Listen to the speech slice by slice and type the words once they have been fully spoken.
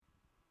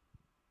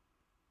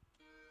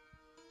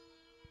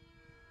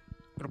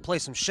Gonna play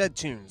some Shed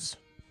tunes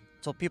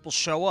until people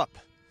show up.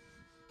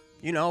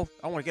 You know,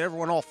 I want to get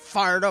everyone all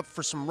fired up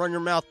for some Run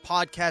Your Mouth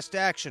podcast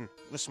action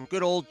with some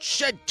good old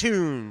Shed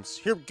tunes.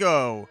 Here we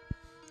go.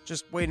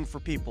 Just waiting for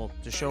people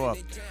to show up.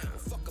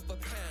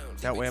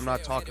 That way I'm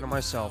not talking to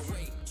myself.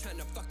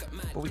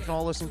 But we can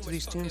all listen to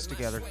these tunes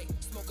together.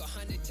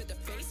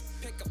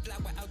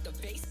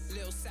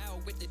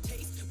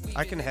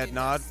 I can head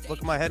nod. Look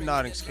at my head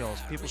nodding skills.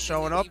 People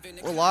showing up.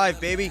 We're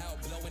live, baby.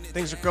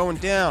 Things are going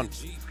down.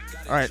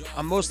 All right,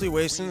 I'm mostly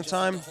wasting the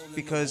time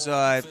because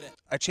I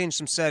changed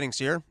some settings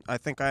here. I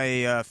think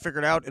I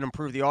figured out and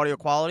improved the audio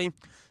quality.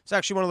 It's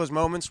actually one of those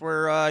moments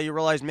where you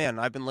realize, man,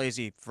 I've been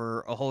lazy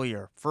for a whole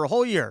year. For a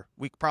whole year,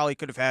 we probably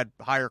could have had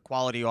higher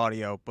quality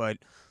audio, but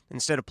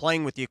instead of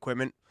playing with the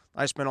equipment,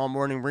 I spent all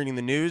morning reading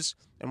the news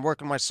and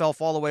working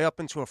myself all the way up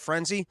into a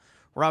frenzy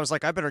where I was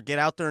like, I better get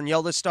out there and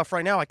yell this stuff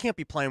right now. I can't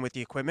be playing with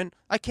the equipment.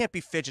 I can't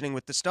be fidgeting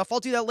with the stuff. I'll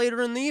do that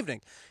later in the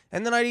evening.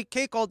 And then I'd eat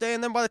cake all day,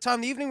 and then by the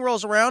time the evening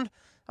rolls around,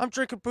 I'm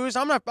drinking booze.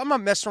 I'm not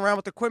messing around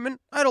with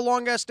equipment. I had a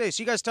long-ass day.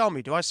 So you guys tell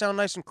me, do I sound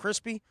nice and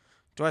crispy?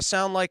 Do I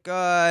sound like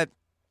the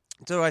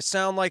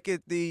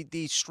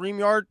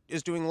StreamYard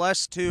is doing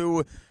less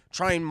to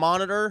try and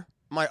monitor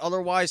my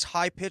otherwise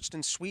high-pitched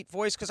and sweet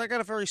voice? Because I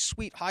got a very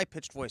sweet,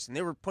 high-pitched voice, and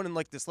they were putting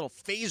like this little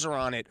phaser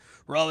on it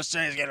where all of a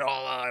sudden it's getting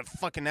all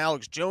fucking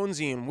Alex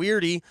Jonesy and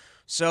weirdy.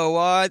 So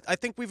I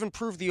think we've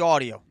improved the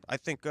audio. I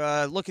think,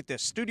 look at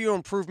this. Studio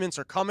improvements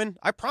are coming.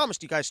 I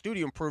promised you guys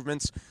studio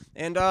improvements,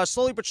 and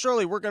slowly but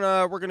surely we're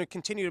gonna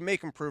continue to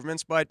make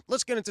improvements. But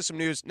let's get into some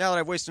news. Now that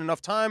I've wasted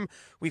enough time,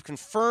 we've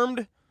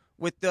confirmed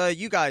with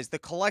you guys, the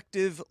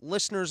collective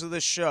listeners of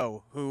this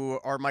show, who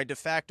are my de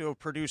facto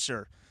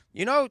producer.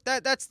 You know,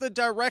 that's the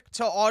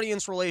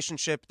direct-to-audience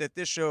relationship that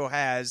this show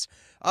has.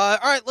 All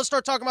right, let's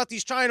start talking about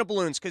these China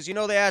balloons, because, you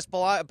know, they asked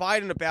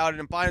Biden about it,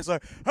 and Biden's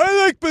like,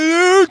 I like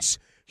balloons!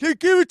 They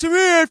give it to me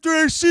after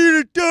I see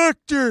the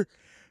doctor.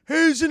 Hey,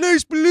 there's a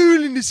nice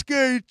balloon in the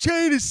sky.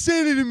 China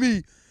sent it to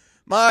me.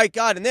 My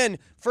God. And then,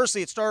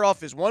 firstly, it started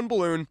off as one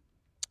balloon,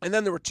 and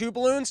then there were two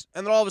balloons,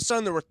 and then all of a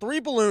sudden there were three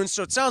balloons,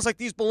 so it sounds like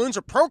these balloons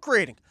are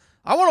procreating.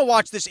 I want to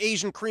watch this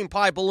Asian cream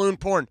pie balloon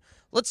porn.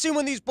 Let's see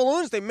when these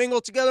balloons, they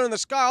mingle together in the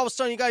sky. All of a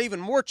sudden, you got even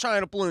more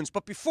China balloons.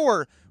 But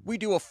before we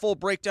do a full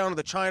breakdown of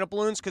the China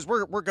balloons, because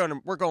we're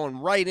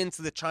going right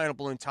into the China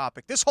balloon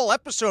topic. This whole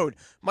episode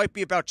might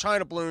be about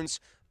China balloons,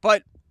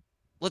 but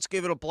let's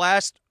give it a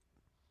blast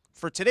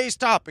for today's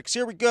topics.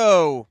 Here we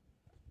go.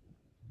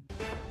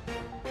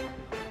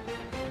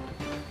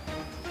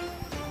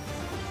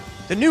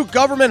 The new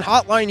government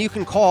hotline you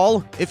can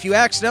call if you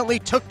accidentally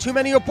took too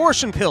many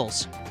abortion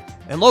pills.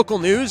 And local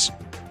news,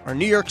 are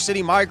New York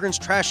City migrants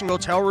trashing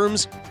hotel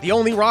rooms the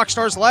only rock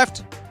stars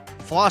left?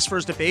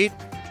 Philosophers debate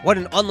what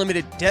an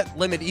unlimited debt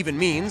limit even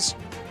means.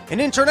 In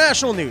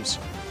international news,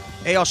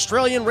 an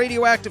Australian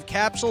radioactive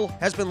capsule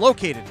has been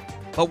located.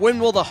 But when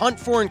will the hunt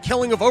for and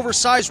killing of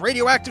oversized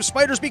radioactive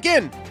spiders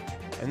begin?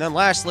 And then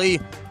lastly,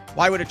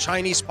 why would a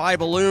Chinese spy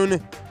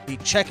balloon be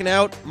checking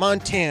out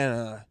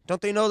Montana? Don't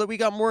they know that we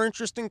got more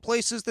interesting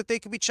places that they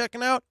could be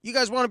checking out? You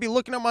guys want to be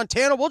looking at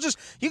Montana?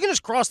 You can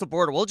just cross the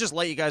border. We'll just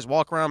let you guys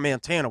walk around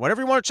Montana.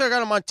 Whatever you want to check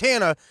out in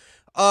Montana.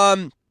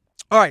 All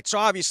right, so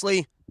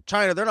obviously,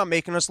 China, they're not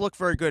making us look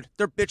very good.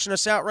 They're bitching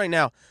us out right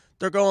now.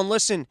 They're going,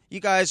 listen, you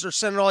guys are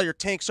sending all your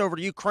tanks over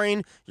to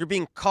Ukraine. You're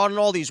being caught in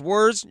all these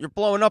wars. You're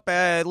blowing up,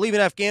 leaving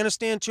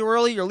Afghanistan too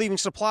early. You're leaving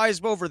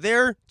supplies over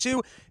there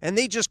too. And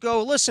they just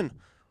go, listen,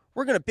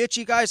 we're going to bitch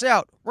you guys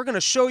out. We're going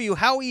to show you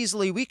how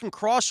easily we can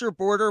cross your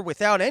border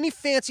without any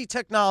fancy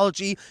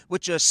technology,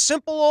 with just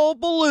simple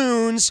old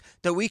balloons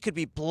that we could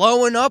be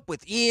blowing up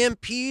with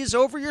EMPs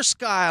over your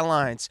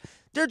skylines.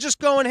 They're just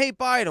going, hey,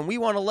 Biden, we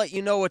want to let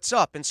you know what's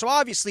up. And so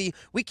obviously,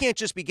 we can't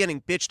just be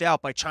getting bitched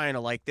out by China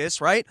like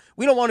this, right?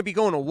 We don't want to be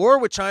going to war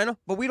with China,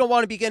 but we don't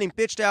want to be getting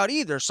bitched out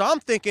either. So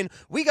I'm thinking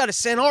we got to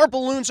send our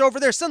balloons over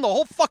there. Send the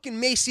whole fucking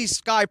Macy's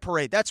Sky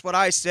Parade. That's what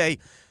I say.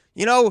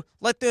 You know,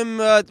 let them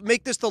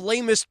make this the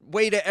lamest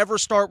way to ever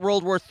start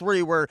World War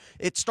III, where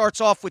it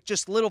starts off with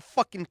just little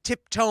fucking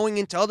tiptoeing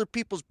into other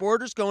people's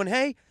borders going,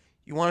 hey,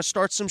 you want to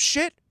start some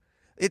shit?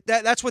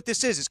 That's what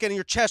this is. It's getting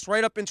your chest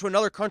right up into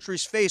another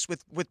country's face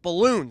with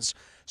balloons.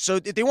 So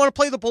if they want to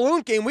play the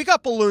balloon game, we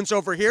got balloons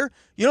over here.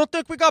 You don't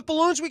think we got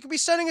balloons? We could be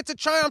sending it to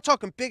China. I'm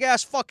talking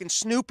big-ass fucking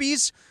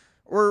Snoopies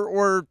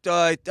or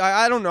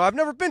I don't know. I've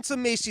never been to the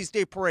Macy's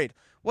Day Parade.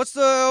 What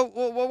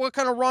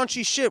kind of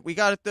raunchy shit we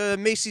got at the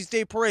Macy's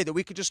Day Parade that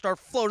we could just start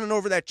floating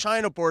over that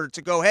China border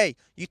to go, hey,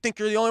 you think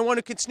you're the only one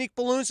who can sneak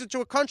balloons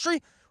into a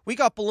country? We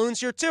got balloons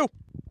here too.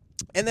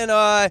 And then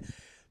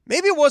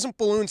maybe it wasn't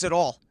balloons at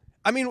all.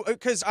 I mean,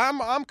 because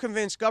I'm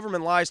convinced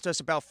government lies to us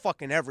about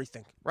fucking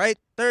everything, right?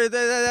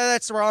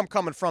 That's where I'm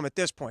coming from at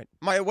this point.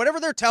 Whatever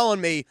they're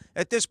telling me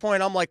at this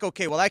point, I'm like,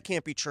 okay, well, that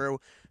can't be true.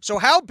 So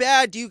how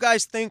bad do you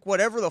guys think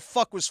whatever the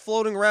fuck was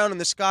floating around in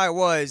the sky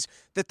was,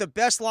 that the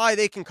best lie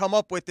they can come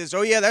up with is,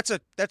 oh, yeah, that's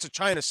a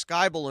China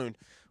sky balloon.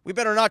 We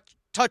better not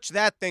touch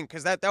that thing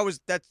because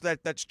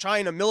that's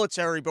China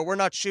military, but we're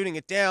not shooting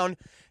it down.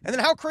 And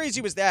then how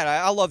crazy was that?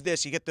 I love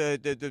this. You get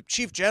the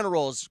chief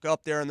generals go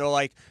up there and they're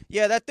like,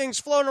 yeah, that thing's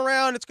floating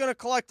around. It's going to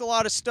collect a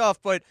lot of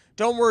stuff, but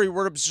don't worry,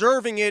 we're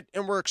observing it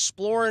and we're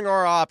exploring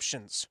our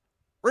options.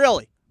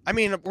 Really? I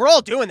mean, we're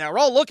all doing that. We're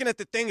all looking at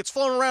the thing. It's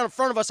floating around in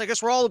front of us. I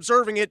guess we're all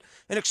observing it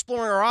and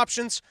exploring our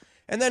options.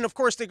 And then, of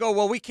course, they go,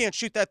 well, we can't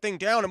shoot that thing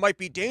down. It might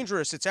be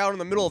dangerous. It's out in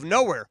the middle of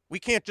nowhere. We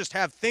can't just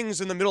have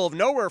things in the middle of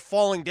nowhere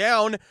falling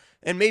down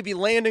and maybe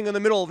landing in the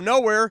middle of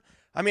nowhere.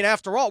 I mean,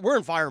 after all, we're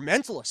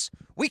environmentalists.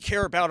 We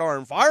care about our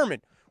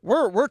environment.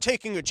 We're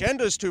taking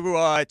agendas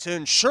to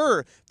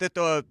ensure that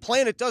the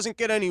planet doesn't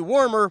get any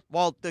warmer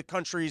while the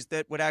countries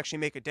that would actually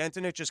make a dent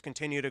in it just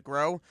continue to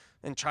grow,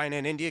 and China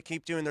and India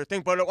keep doing their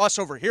thing. But us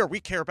over here, we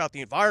care about the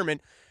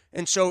environment.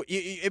 And so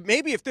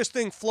maybe if this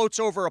thing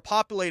floats over a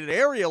populated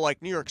area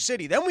like New York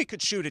City, then we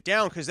could shoot it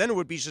down because then it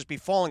would just be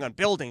falling on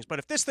buildings. But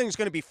if this thing's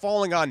going to be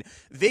falling on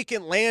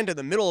vacant land in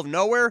the middle of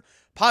nowhere,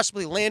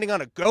 possibly landing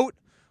on a goat,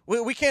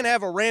 we can't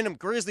have a random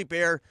grizzly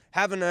bear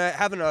having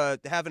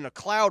a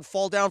cloud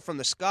fall down from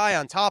the sky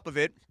on top of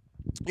it.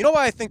 You know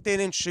why I think they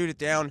didn't shoot it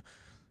down?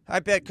 I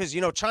bet because,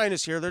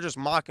 China's here. They're just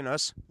mocking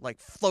us, like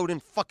floating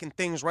fucking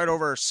things right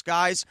over our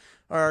skies.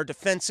 Our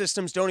defense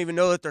systems don't even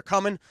know that they're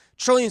coming.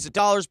 Trillions of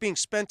dollars being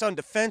spent on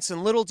defense,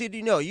 and little did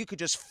you know, you could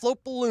just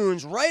float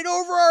balloons right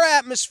over our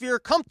atmosphere,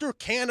 come through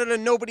Canada,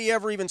 and nobody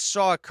ever even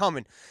saw it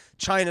coming.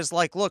 China's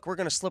like, look, we're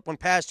gonna slip one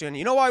past you, and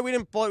you know why we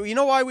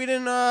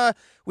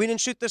didn't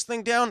shoot this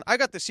thing down? I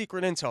got the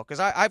secret intel because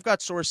I've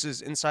got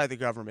sources inside the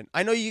government.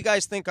 I know you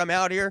guys think I'm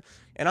out here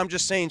and I'm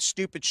just saying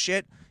stupid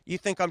shit. You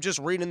think I'm just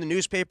reading the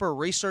newspaper,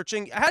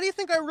 researching. How do you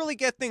think I really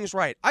get things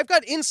right? I've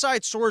got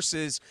inside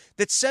sources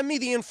that send me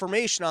the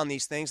information on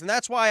these things, and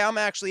that's why I'm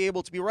actually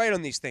able to be right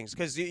on these things.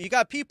 Because you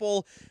got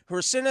people who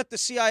are sitting at the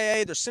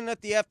CIA, they're sitting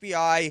at the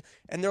FBI,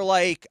 and they're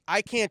like,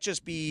 I can't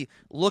just be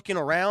looking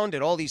around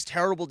at all these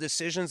terrible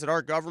decisions that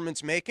our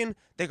government's making.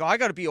 They go, I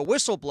got to be a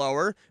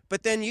whistleblower.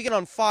 But then you get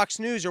on Fox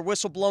News, you're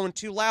whistleblowing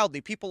too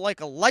loudly. People like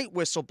a light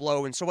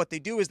whistleblow, and so what they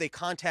do is they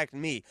contact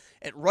me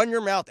at Run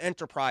Your Mouth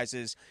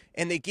Enterprises,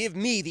 and they give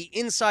me the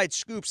inside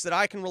scoops that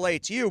I can relay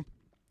to you.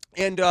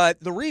 And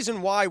the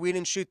reason why we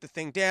didn't shoot the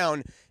thing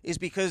down is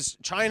because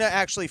China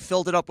actually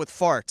filled it up with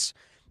farts.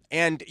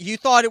 And you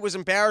thought it was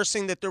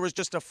embarrassing that there was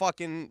just a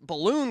fucking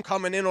balloon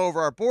coming in over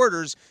our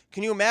borders.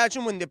 Can you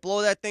imagine when they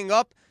blow that thing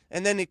up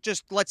and then it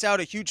just lets out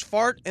a huge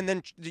fart, and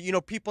then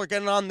people are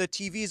getting on the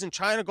TVs in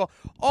China go,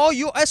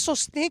 oh, that's so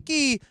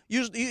stinky.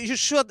 You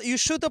shoot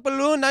the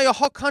balloon, now your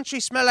whole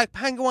country smell like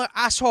penguin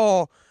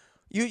asshole.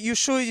 You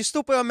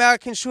stupid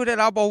American shoot at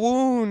our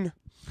balloon.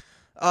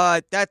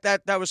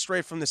 That was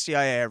straight from the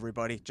CIA,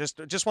 everybody. Just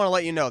want to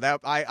let you know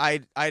that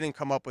I didn't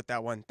come up with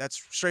that one. That's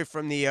straight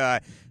from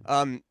the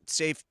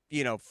safe,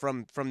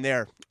 from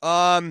there.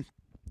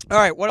 All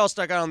right, what else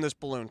do I got on this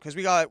balloon? Because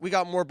we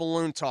got more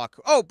balloon talk.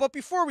 Oh, but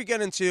before we get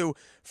into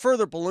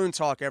further balloon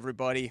talk,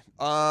 everybody,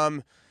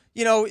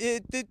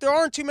 there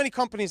aren't too many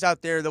companies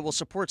out there that will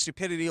support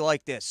stupidity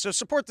like this. So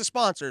support the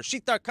sponsor,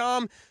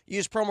 Sheath.com.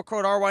 Use promo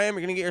code RYM.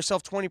 You're going to get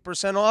yourself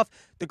 20% off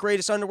the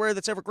greatest underwear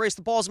that's ever graced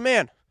the balls of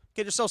man.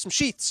 Get yourself some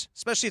sheaths,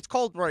 especially it's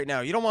cold right now.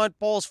 You don't want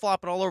balls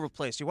flopping all over the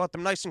place. You want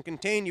them nice and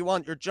contained. You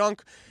want your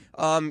junk.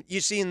 You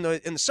see in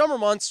the summer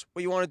months,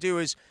 what you want to do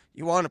is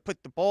you want to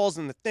put the balls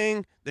in the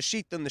thing, the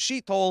sheath in the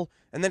sheath hole,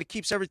 and then it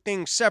keeps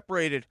everything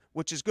separated,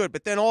 which is good.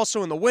 But then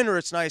also in the winter,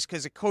 it's nice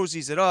because it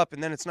cozies it up,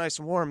 and then it's nice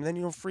and warm, and then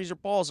you don't freeze your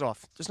balls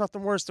off. There's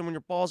nothing worse than when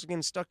your balls are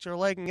getting stuck to your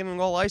leg and getting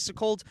all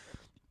icicled.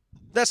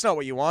 That's not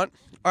what you want.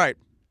 All right.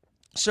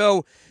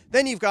 So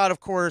then you've got, of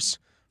course,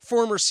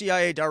 former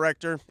CIA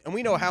director, and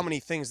we know how many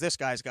things this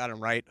guy's gotten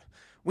right.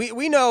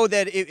 We know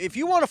that if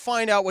you want to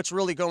find out what's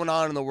really going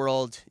on in the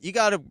world, you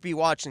got to be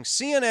watching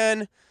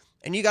CNN,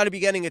 and you got to be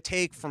getting a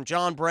take from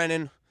John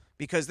Brennan,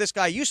 because this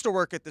guy used to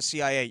work at the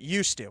CIA,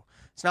 used to.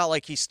 It's not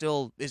like he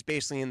still is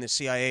basically in the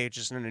CIA,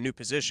 just in a new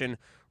position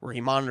where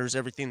he monitors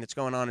everything that's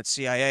going on at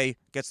CIA,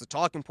 gets the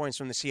talking points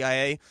from the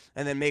CIA,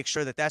 and then makes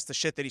sure that that's the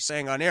shit that he's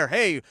saying on air.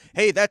 Hey,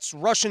 that's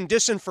Russian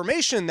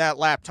disinformation, that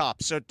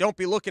laptop, so don't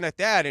be looking at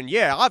that. And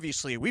yeah,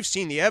 obviously, we've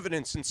seen the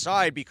evidence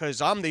inside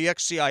because I'm the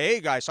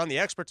ex-CIA guy, so I'm the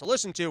expert to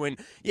listen to. And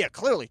yeah,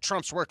 clearly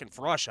Trump's working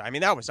for Russia. I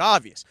mean, that was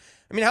obvious.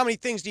 I mean, how many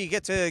things do you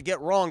get to get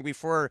wrong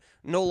before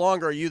no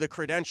longer are you the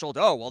credentialed,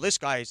 oh, well, this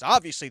guy is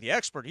obviously the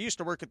expert. He used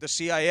to work at the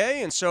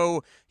CIA, and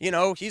so,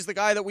 he's the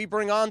guy that we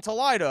bring on to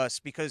lie to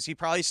us because he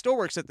probably still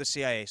works at the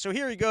CIA. So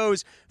here he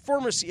goes.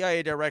 Former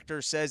CIA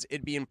director says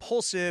it'd be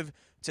impulsive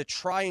to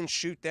try and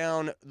shoot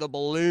down the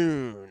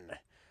balloon.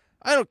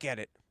 I don't get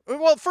it.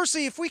 Well,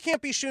 firstly, if we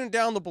can't be shooting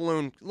down the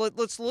balloon,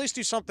 let's at least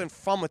do something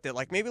fun with it.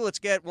 Like maybe let's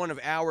get one of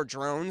our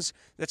drones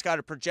that's got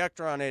a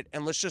projector on it,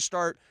 and let's just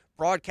start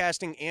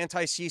broadcasting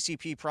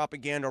anti-CCP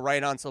propaganda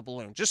right onto the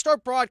balloon. Just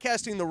start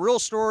broadcasting the real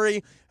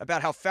story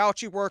about how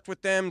Fauci worked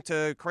with them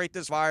to create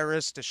this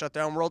virus, to shut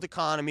down world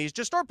economies.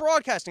 Just start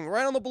broadcasting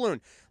right on the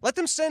balloon. Let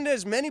them send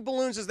as many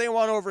balloons as they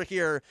want over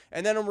here,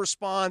 and then in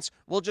response,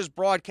 we'll just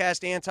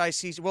broadcast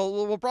anti-CCP.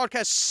 We'll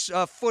broadcast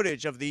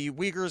footage of the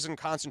Uyghurs in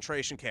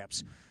concentration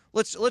camps.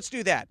 Let's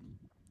do that.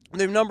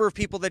 The number of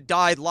people that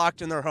died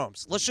locked in their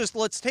homes.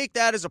 Let's take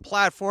that as a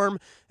platform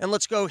and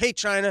let's go, hey,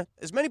 China,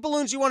 as many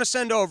balloons you want to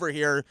send over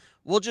here,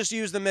 we'll just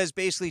use them as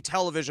basically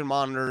television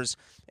monitors,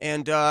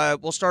 and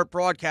we'll start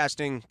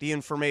broadcasting the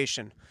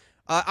information.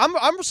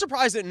 I'm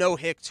surprised that No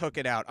Hick took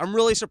it out. I'm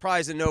really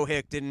surprised that No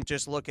Hick didn't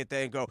just look at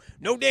that and go,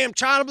 no damn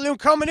China balloon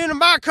coming into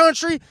my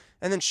country,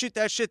 and then shoot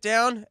that shit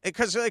down.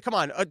 Because, come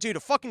on, dude, a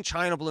fucking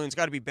China balloon's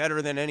got to be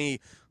better than any,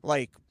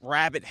 like,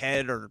 rabbit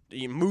head or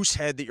moose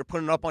head that you're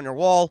putting up on your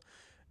wall.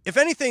 If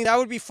anything, that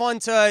would be fun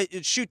to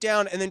shoot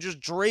down and then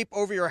just drape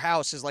over your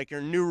house as, like, your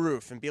new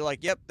roof and be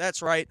like, yep,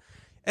 that's right.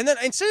 And then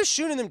instead of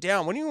shooting them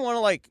down, when you want to,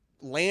 like,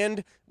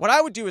 land, what I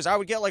would do is I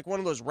would get, like, one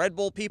of those Red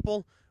Bull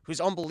people who's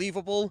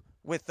unbelievable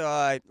with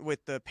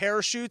the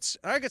parachutes,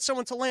 and I get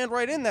someone to land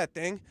right in that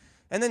thing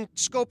and then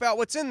scope out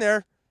what's in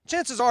there.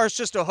 Chances are it's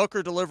just a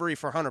hooker delivery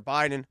for Hunter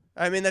Biden.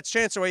 I mean, that's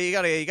chance away. You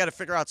gotta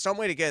figure out some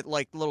way to get,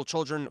 like, little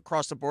children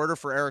across the border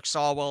for Eric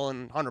Swalwell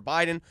and Hunter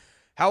Biden.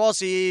 How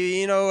else,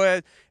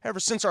 ever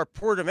since our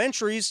port of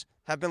entries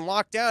have been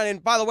locked down,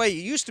 and by the way,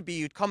 it used to be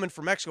you'd come in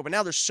from Mexico, but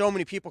now there's so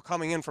many people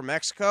coming in from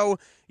Mexico,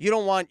 you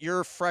don't want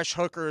your fresh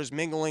hookers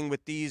mingling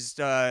with these,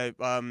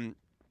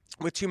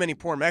 with too many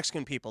poor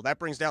Mexican people. That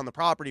brings down the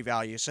property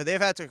value. So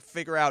they've had to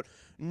figure out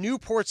new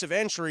ports of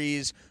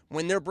entries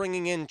when they're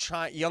bringing in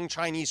young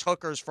Chinese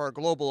hookers for our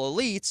global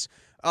elites,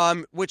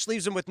 which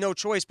leaves them with no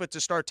choice but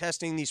to start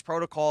testing these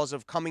protocols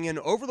of coming in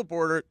over the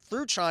border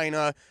through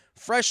China.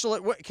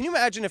 Can you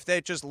imagine if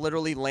they just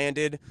literally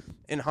landed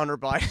in Hunter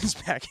Biden's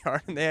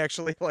backyard and they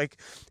actually, like,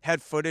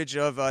 had footage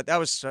of that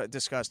was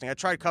disgusting. I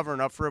tried covering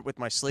up for it with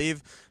my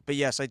sleeve, but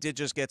yes, I did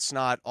just get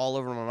snot all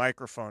over my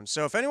microphone.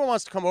 So if anyone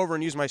wants to come over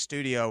and use my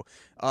studio,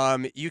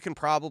 you can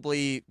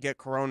probably get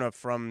corona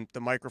from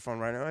the microphone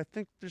right now. I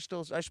think I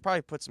should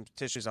probably put some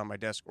tissues on my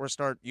desk or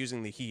start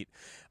using the heat.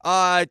 Did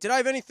I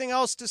have anything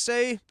else to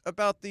say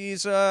about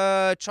these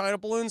China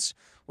balloons,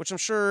 which I'm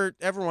sure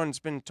everyone's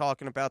been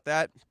talking about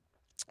that?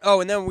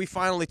 Oh, and then we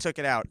finally took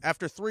it out.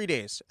 After 3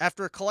 days,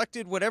 after it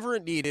collected whatever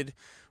it needed,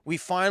 we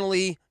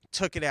finally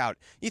took it out.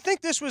 You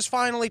think this was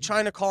finally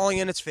China calling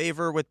in its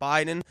favor with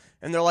Biden?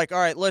 And they're like, all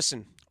right,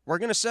 listen, we're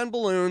going to send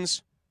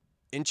balloons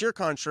into your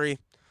country.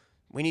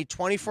 We need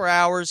 24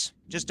 hours.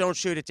 Just don't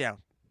shoot it down.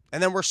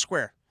 And then we're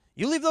square.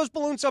 You leave those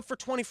balloons up for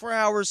 24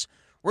 hours.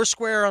 We're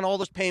square on all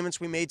those payments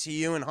we made to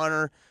you and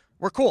Hunter.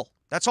 We're cool.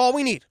 That's all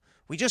we need.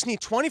 We just need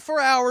 24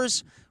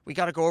 hours. We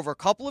got to go over a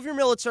couple of your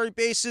military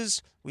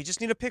bases. We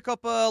just need to pick up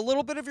a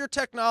little bit of your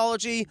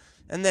technology,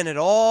 and then it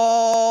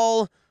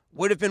all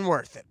would have been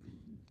worth it.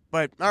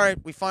 But, all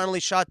right, we finally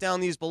shot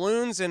down these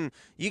balloons, and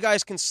you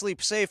guys can sleep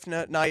safe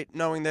at night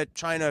knowing that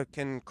China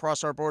can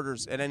cross our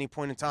borders at any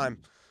point in time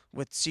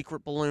with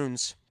secret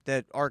balloons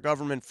that our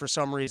government, for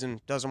some reason,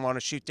 doesn't want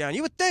to shoot down.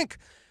 You would think,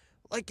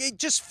 like, it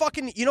just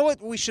fucking, you know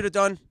what we should have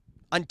done?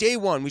 On day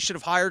one, we should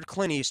have hired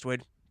Clint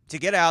Eastwood to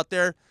get out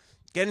there,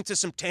 get into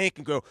some tank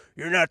and go,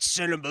 you're not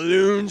sending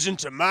balloons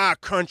into my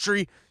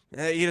country.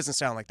 He doesn't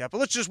sound like that, but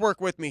let's just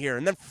work with me here.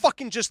 And then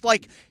fucking just,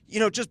 like,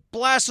 just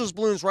blast those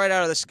balloons right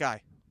out of the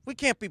sky. We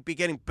can't be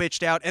getting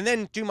bitched out. And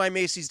then do my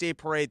Macy's Day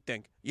Parade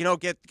thing.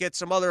 Get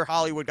some other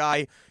Hollywood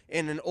guy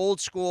in an old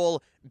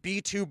school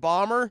B-2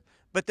 bomber,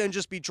 but then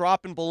just be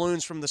dropping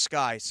balloons from the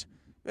skies.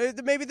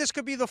 Maybe this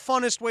could be the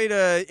funnest way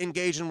to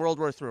engage in World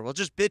War III. We'll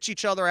just bitch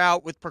each other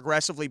out with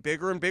progressively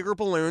bigger and bigger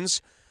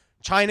balloons.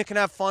 China can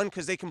have fun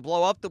because they can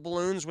blow up the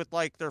balloons with,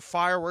 like, their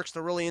fireworks.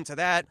 They're really into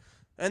that.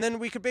 And then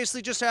we could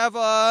basically just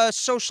have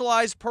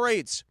socialized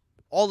parades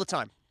all the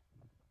time.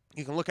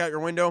 You can look out your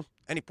window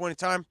any point in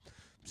time,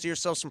 see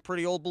yourself some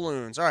pretty old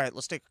balloons. All right,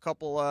 let's take a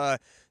couple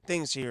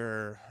things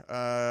here.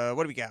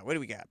 What do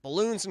we got?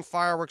 Balloons and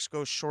fireworks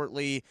go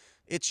shortly.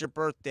 It's your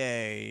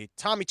birthday.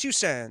 Tommy 2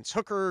 cents.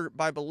 Hooker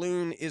by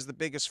balloon is the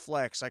biggest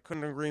flex. I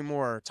couldn't agree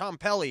more. Tom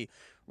Pelly.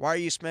 Why are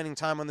you spending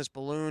time on this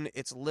balloon?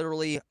 It's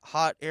literally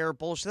hot air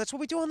bullshit. That's what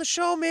we do on the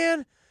show,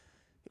 man.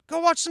 Go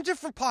watch some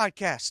different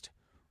podcasts.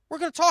 We're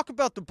going to talk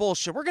about the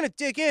bullshit. We're going to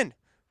dig in.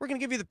 We're going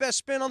to give you the best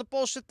spin on the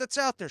bullshit that's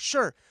out there.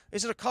 Sure.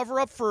 Is it a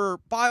cover-up for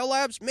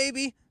biolabs?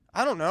 Maybe.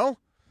 I don't know.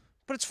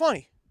 But it's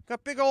funny.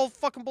 Got big old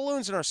fucking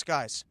balloons in our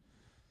skies.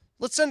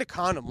 Let's send a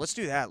condom. Let's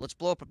do that. Let's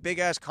blow up a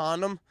big-ass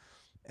condom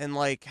and,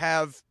 like,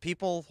 have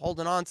people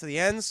holding on to the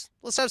ends.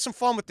 Let's have some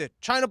fun with it.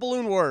 China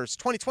Balloon Wars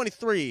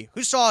 2023.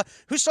 Who saw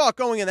it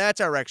going in that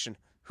direction?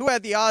 Who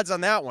had the odds on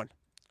that one?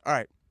 All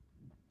right.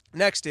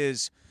 Next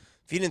is,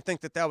 if you didn't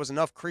think that was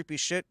enough creepy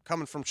shit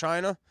coming from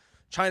China,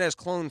 China has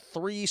cloned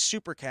 3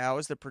 super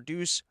cows that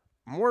produce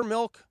more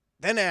milk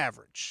than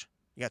average.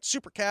 You got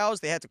super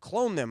cows. They had to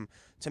clone them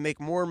to make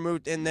more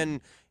milk. And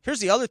then here's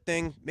the other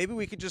thing. Maybe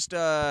we could just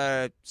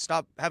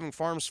stop having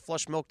farms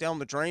flush milk down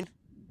the drain.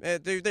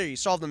 There, you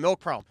solve the milk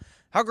problem.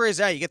 How great is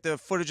that? You get the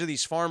footage of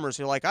these farmers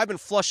who are like, I've been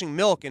flushing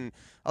milk, and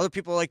other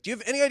people are like, do you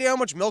have any idea how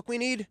much milk we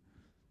need?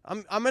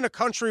 I'm in a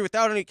country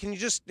without any. Can you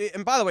just?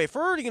 And by the way, if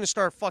we're already going to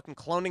start fucking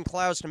cloning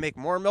cows to make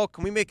more milk,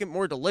 can we make it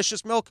more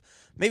delicious milk?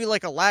 Maybe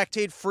like a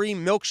lactate-free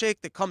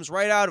milkshake that comes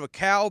right out of a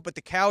cow, but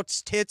the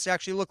cow's tits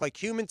actually look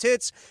like human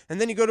tits.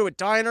 And then you go to a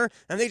diner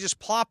and they just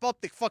plop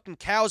up the fucking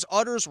cow's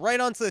udders right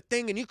onto the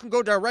thing, and you can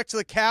go direct to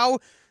the cow.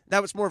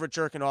 That was more of a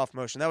jerking off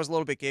motion. That was a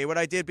little bit gay what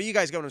I did, but you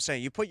guys get what I'm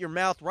saying. You put your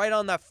mouth right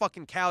on that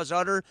fucking cow's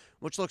udder,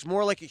 which looks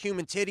more like a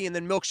human titty, and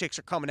then milkshakes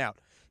are coming out.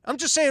 I'm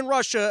just saying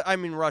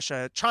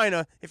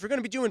China, if you're going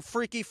to be doing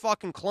freaky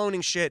fucking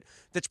cloning shit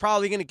that's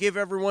probably going to give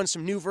everyone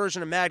some new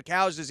version of mad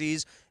cow's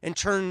disease and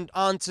turn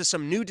on to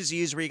some new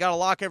disease where you got to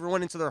lock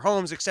everyone into their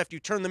homes except you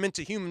turn them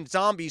into human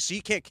zombies so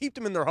you can't keep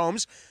them in their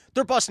homes.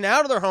 They're busting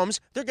out of their homes.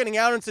 They're getting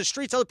out into the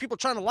streets. Other people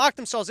trying to lock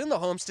themselves in the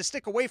homes to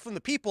stick away from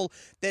the people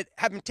that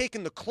have been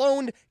taking the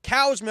cloned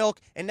cow's milk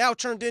and now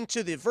turned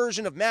into the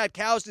version of mad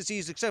cow's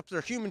disease except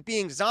they're human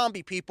being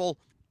zombie people.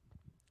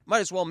 Might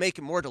as well make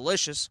it more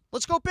delicious.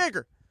 Let's go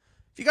bigger.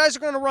 If you guys are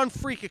going to run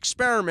freak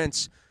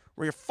experiments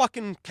where you're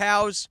fucking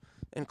cows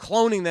and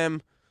cloning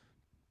them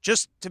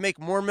just to make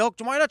more milk,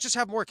 why not just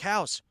have more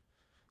cows?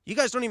 You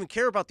guys don't even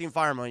care about the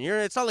environment.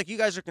 It's not like you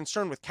guys are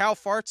concerned with cow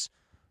farts.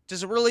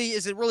 Is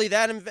it really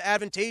that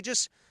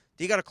advantageous?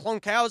 Do you got to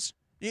clone cows?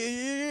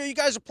 You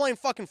guys are playing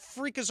fucking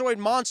freakazoid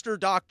monster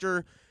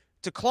doctor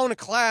to clone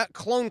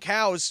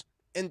cows,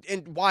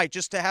 and why?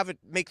 Just to have it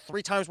make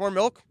 3 times more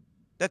milk?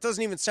 That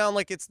doesn't even sound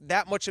like it's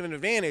that much of an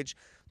advantage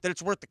that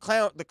it's worth the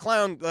cow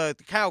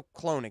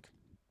cloning.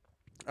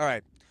 All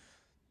right.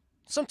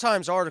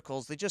 Sometimes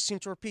articles, they just seem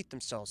to repeat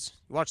themselves.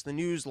 You watch the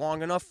news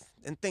long enough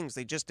and things,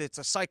 it's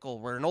a cycle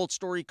where an old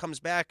story comes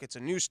back, it's a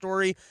new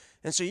story.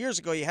 And so years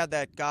ago, you had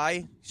that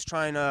guy, he's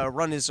trying to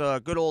run his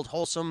good old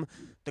wholesome,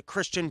 the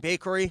Christian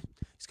bakery.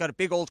 He's got a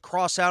big old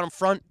cross out in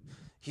front.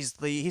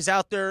 He's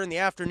out there in the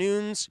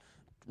afternoons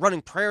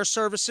running prayer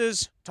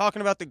services,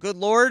 talking about the good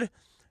Lord.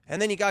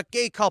 And then you got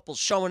gay couples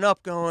showing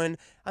up going,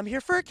 I'm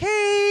here for a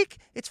cake.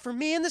 It's for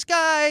me and this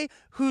guy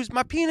who's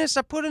my penis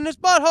I put in his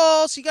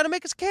butthole, so you got to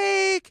make us a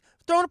cake.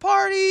 Throwing a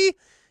party.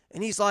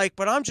 And he's like,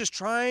 but I'm just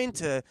trying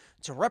to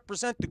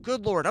represent the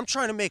good Lord. I'm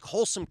trying to make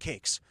wholesome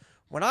cakes.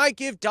 When I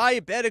give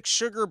diabetic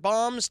sugar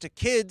bombs to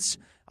kids,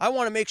 I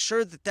want to make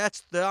sure that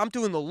I'm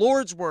doing the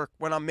Lord's work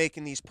when I'm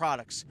making these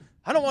products.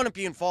 I don't want to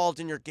be involved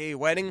in your gay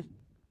wedding.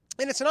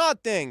 And it's an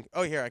odd thing.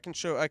 Oh, here, I can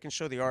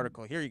show the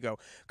article. Here you go.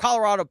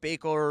 Colorado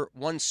baker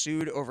once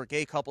sued over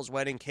gay couple's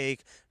wedding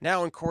cake,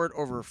 now in court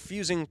over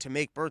refusing to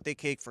make birthday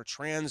cake for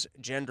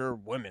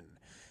transgender women.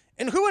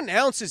 And who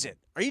announces it?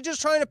 Are you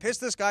just trying to piss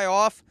this guy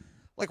off?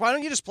 Like, why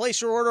don't you just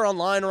place your order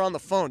online or on the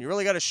phone? You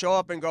really got to show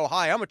up and go,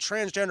 hi, I'm a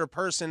transgender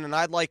person, and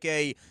I'd like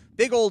a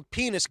big old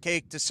penis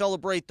cake to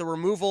celebrate the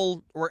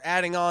removal or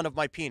adding on of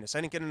my penis.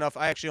 I didn't get enough.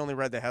 I actually only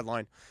read the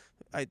headline.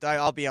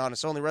 I'll be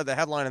honest, I only read the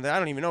headline, and I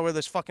don't even know where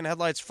this fucking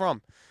headline's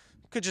from.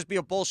 Could just be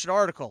a bullshit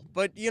article.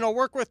 But,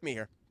 work with me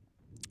here.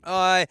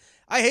 I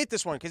hate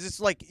this one because it's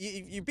like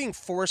you're being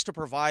forced to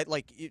provide.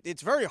 Like,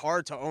 it's very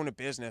hard to own a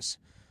business.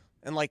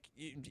 And, like,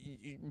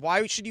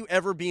 why should you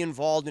ever be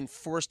involved and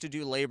forced to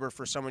do labor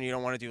for someone you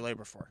don't want to do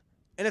labor for?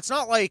 And it's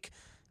not like,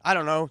 I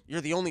don't know,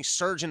 you're the only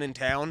surgeon in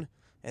town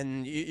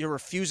and you're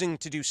refusing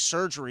to do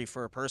surgery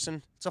for a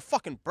person. It's a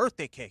fucking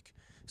birthday cake.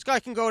 This guy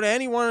can go to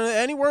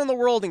anywhere in the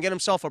world and get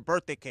himself a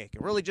birthday cake.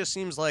 It really just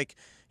seems like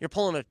you're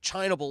pulling a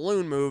China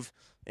balloon move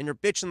and you're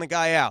bitching the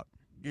guy out.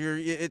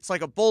 It's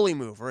like a bully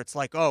move, or it's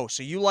like, oh,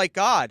 so you like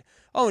God.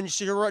 Oh, and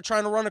so you're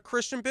trying to run a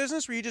Christian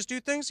business where you just do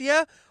things?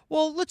 Yeah?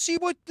 Well, let's see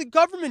what the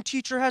government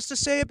teacher has to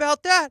say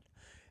about that.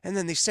 And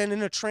then they send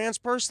in a trans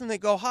person. They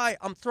go, hi,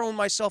 I'm throwing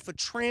myself a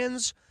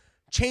trans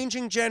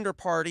changing gender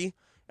party,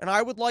 and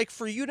I would like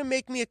for you to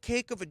make me a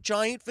cake of a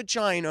giant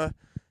vagina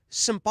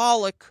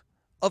symbolic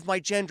of my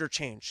gender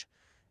change.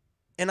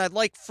 And I'd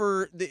like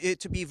for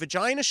it to be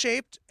vagina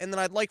shaped, and then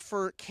I'd like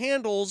for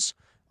candles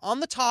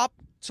on the top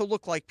to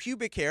look like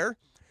pubic hair.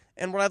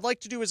 And what I'd like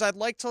to do is I'd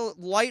like to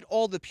light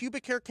all the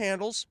pubic hair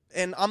candles,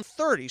 and I'm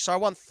 30, so I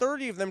want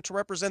 30 of them to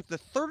represent the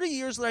 30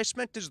 years that I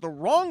spent as the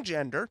wrong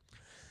gender.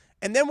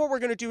 And then what we're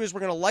going to do is we're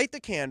going to light the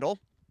candle,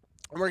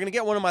 and we're going to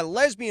get one of my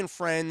lesbian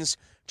friends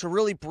to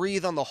really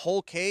breathe on the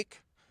whole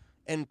cake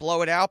and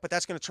blow it out, but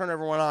that's going to turn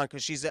everyone on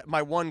because she's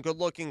my one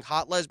good-looking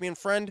hot lesbian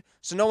friend,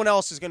 so no one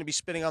else is going to be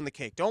spitting on the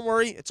cake. Don't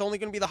worry, it's only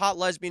going to be the hot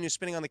lesbian who's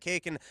spitting on the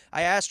cake, and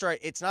I asked her,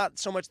 it's not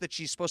so much that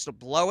she's supposed to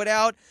blow it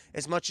out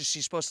as much as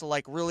she's supposed to,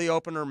 like, really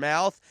open her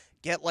mouth,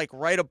 get, like,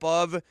 right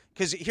above,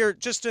 because here,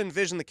 just to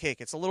envision the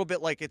cake, it's a little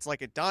bit like it's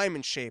like a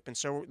diamond shape, and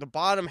so the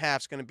bottom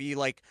half's going to be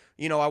like,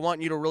 I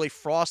want you to really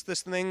frost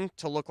this thing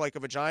to look like a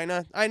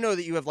vagina. I know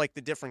that you have, like,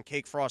 the different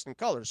cake frosting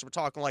colors, so we're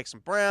talking, like,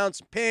 some browns,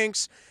 some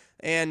pinks,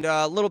 and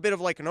a little bit of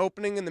like an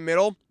opening in the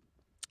middle.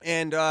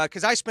 And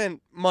because I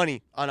spent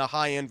money on a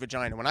high-end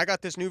vagina. When I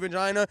got this new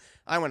vagina,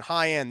 I went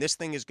high-end. This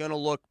thing is going to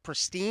look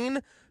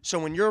pristine. So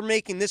when you're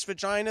making this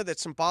vagina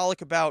that's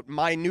symbolic about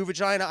my new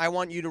vagina, I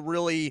want you to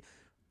really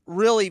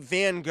really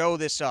Van Gogh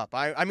this up.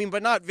 I mean,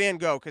 but not Van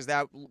Gogh, because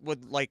that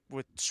would, like,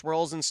 with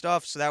swirls and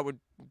stuff, so that would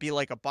be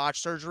like a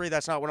botch surgery.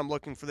 That's not what I'm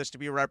looking for this to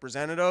be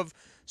representative.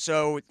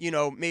 So,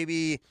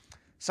 maybe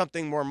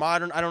something more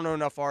modern. I don't know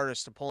enough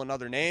artists to pull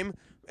another name.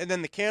 And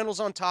then the candles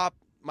on top.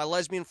 My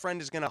lesbian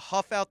friend is going to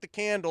huff out the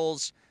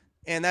candles,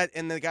 and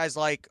the guy's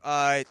like,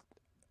 I'll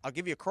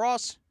give you a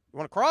cross. You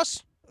want a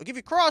cross? I'll give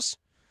you a cross.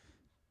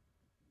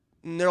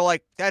 And they're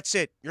like, that's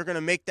it. You're going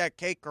to make that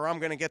cake, or I'm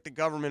going to get the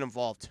government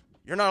involved.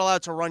 You're not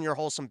allowed to run your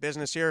wholesome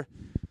business here.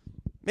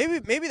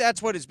 Maybe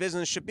that's what his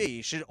business should be.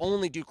 He should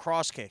only do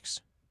cross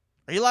cakes.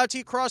 Are you allowed to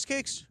eat cross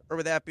cakes, or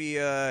would that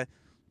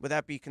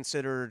be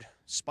considered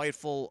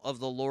spiteful of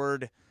the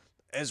Lord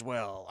as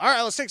well? All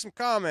right, let's take some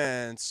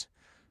comments.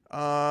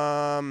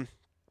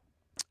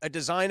 A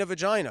Design a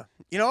Vagina.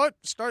 You know what?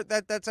 Start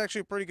that. That's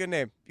actually a pretty good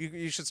name.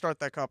 You should start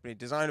that company.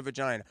 Design a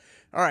Vagina.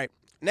 All right.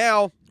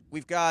 Now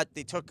we've got.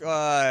 They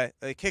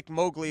kicked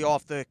Mowgli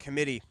off the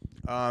committee.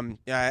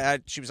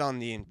 She was on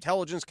the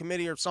intelligence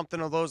committee or something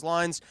of those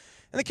lines,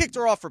 and they kicked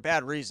her off for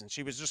bad reasons.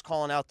 She was just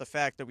calling out the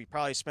fact that we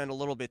probably spend a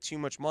little bit too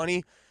much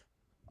money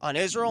on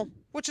Israel,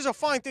 which is a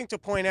fine thing to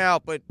point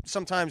out, but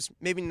sometimes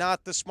maybe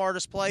not the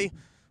smartest play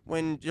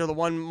when you're the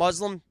one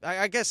Muslim.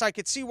 I guess I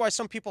could see why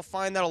some people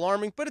find that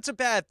alarming, but it's a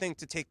bad thing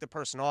to take the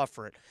person off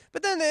for it.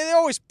 But then they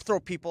always throw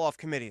people off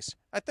committees.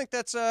 I think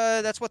that's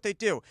what they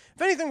do.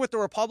 If anything, what the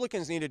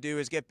Republicans need to do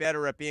is get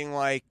better at being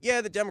like,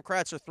 yeah, the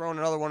Democrats are throwing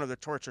another one of their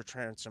torture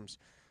tantrums.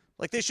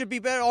 Like, they should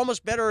be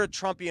almost better at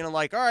Trumpian and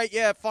like, all right,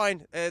 yeah,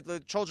 fine.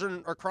 The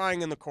children are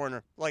crying in the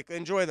corner. Like,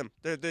 enjoy them.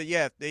 They're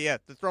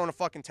throwing a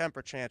fucking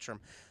temper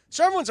tantrum.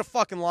 So everyone's a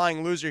fucking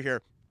lying loser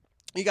here.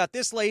 You got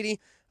this lady,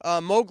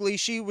 Mowgli.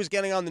 She was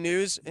getting on the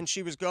news, and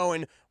she was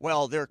going,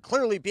 well, they're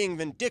clearly being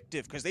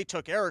vindictive because they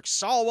took Eric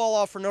Swalwell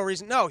off for no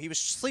reason. No, he was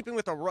sleeping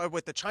with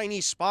the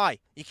Chinese spy.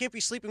 You can't be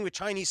sleeping with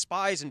Chinese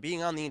spies and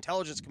being on the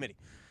Intelligence Committee.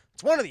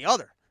 It's one or the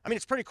other. I mean,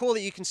 it's pretty cool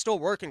that you can still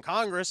work in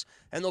Congress,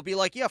 and they'll be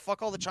like, yeah,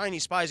 fuck all the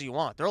Chinese spies you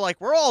want. They're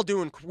like, we're all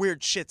doing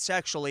weird shit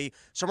sexually,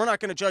 so we're not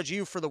going to judge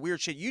you for the weird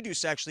shit you do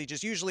sexually.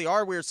 Just usually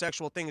our weird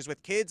sexual thing is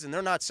with kids, and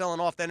they're not selling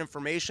off that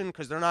information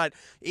because they're not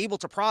able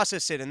to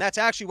process it. And that's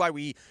actually why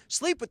we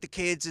sleep with the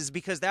kids, is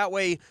because that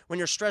way, when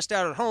you're stressed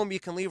out at home,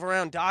 you can leave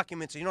around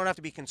documents, and you don't have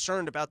to be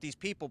concerned about these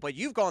people. But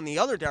you've gone the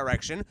other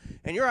direction,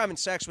 and you're having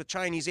sex with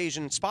Chinese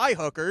Asian spy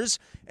hookers,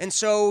 and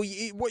so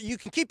you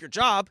can keep your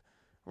job.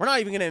 We're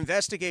not even going to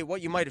investigate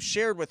what you might have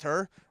shared with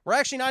her. We're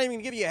actually not even going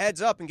to give you a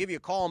heads up and give you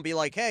a call and be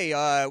like,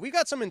 hey, we've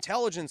got some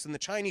intelligence, and the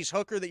Chinese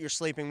hooker that you're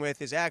sleeping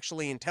with is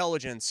actually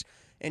intelligence.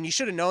 And you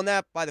should have known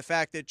that by the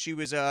fact that she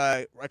was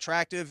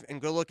attractive and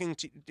good looking,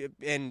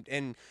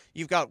 and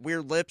you've got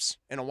weird lips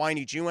and a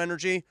whiny Jew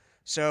energy.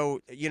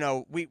 So,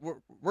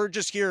 we're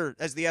just here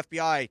as the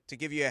FBI to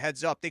give you a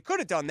heads up. They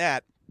could have done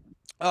that,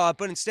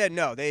 but instead,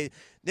 no.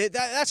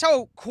 That's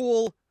how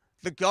cool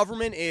the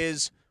government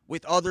is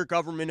with other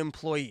government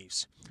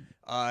employees.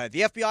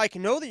 The FBI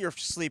can know that you're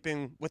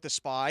sleeping with a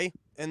spy,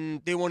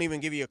 and they won't even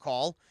give you a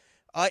call.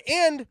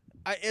 And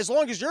as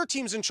long as your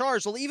team's in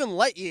charge, they'll even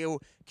let you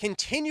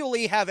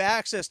continually have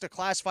access to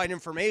classified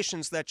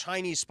information so that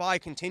Chinese spy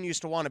continues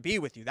to want to be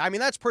with you. I mean,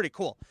 that's pretty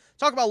cool.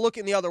 Talk about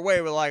looking the other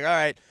way. We're like, all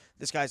right,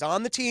 this guy's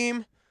on the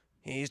team.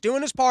 He's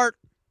doing his part.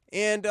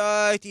 And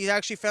he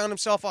actually found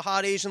himself a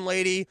hot Asian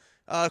lady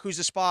who's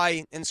a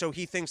spy. And so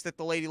he thinks that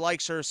the lady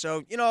likes her.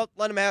 So,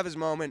 let him have his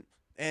moment.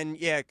 And,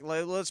 yeah,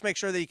 let's make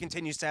sure that he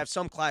continues to have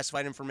some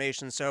classified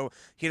information so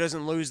he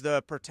doesn't lose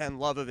the pretend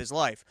love of his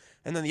life.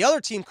 And then the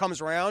other team comes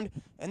around,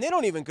 and they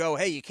don't even go,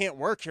 hey, you can't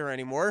work here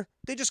anymore.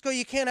 They just go,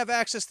 you can't have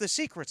access to the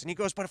secrets. And he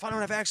goes, but if I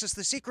don't have access to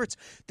the secrets,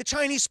 the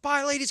Chinese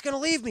spy lady's going to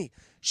leave me.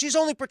 She's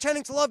only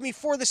pretending to love me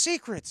for the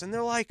secrets. And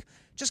they're like,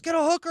 just get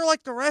a hooker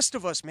like the rest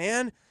of us,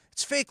 man.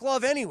 It's fake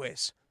love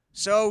anyways.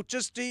 So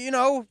just,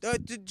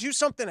 do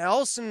something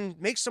else and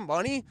make some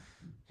money.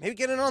 Maybe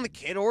get in on the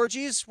kid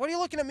orgies. What are you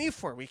looking at me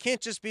for? We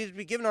can't just be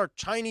giving our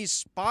Chinese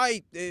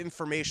spy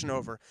information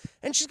over.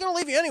 And she's going to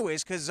leave you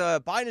anyways because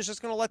Biden is just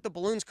going to let the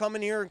balloons come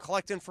in here and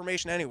collect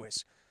information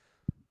anyways.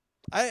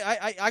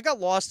 I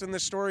got lost in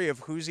this story of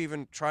who's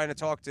even trying to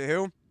talk to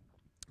who.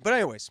 But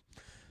anyways,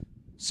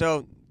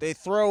 so they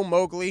throw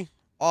Mowgli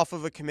off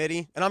of a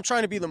committee. And I'm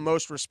trying to be the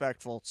most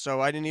respectful, so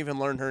I didn't even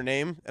learn her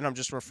name, and I'm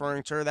just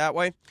referring to her that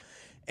way.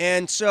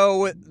 And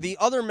so the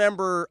other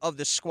member of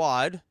the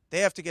squad, they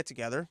have to get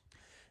together.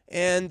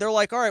 And they're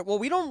like, all right, well,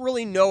 we don't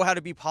really know how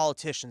to be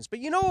politicians, but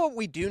you know what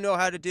we do know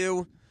how to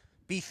do?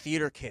 Be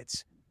theater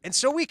kids. And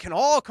so we can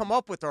all come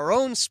up with our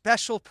own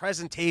special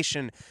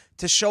presentation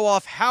to show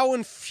off how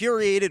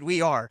infuriated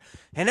we are.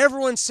 And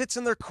everyone sits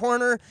in their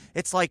corner.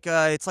 It's like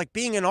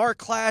being in art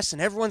class, and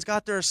everyone's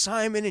got their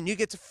assignment, and you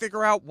get to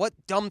figure out what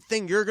dumb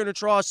thing you're going to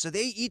draw. So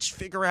they each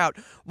figure out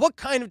what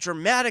kind of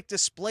dramatic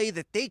display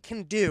that they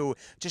can do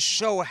to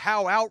show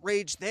how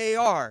outraged they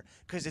are,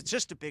 because it's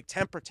just a big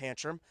temper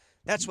tantrum.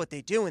 That's what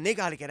they do, and they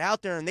got to get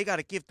out there, and they got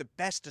to give the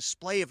best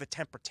display of a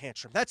temper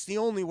tantrum. That's the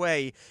only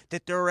way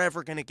that they're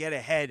ever going to get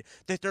ahead,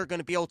 that they're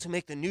going to be able to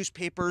make the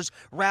newspapers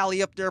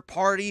rally up their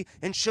party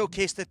and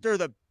showcase that they're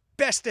the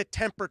best at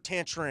temper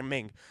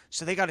tantruming.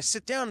 So they got to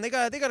sit down and they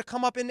got to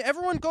come up, and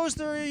everyone goes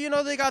their,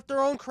 they got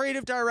their own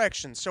creative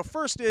directions. So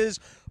first is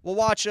we'll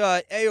watch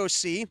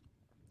AOC,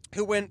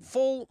 who went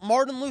full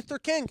Martin Luther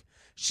King,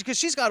 because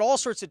she's got all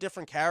sorts of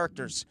different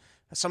characters.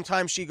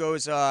 Sometimes she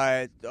goes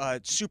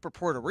super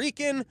Puerto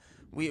Rican.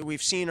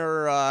 We've seen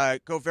her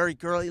go very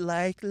girly,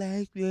 like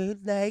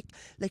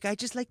I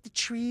just like the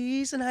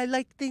trees, and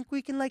I think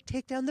we can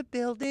take down the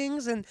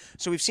buildings, and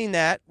so we've seen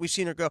that. We've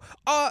seen her go.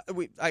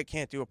 I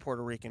can't do a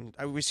Puerto Rican.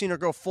 We've seen her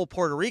go full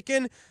Puerto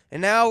Rican,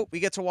 and now we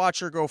get to watch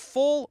her go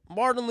full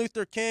Martin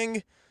Luther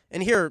King.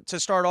 And here to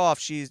start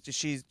off,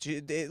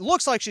 it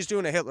looks like she's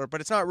doing a Hitler, but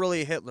it's not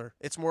really a Hitler.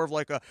 It's more of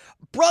like a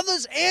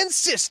brothers and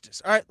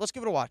sisters. All right, let's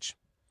give it a watch.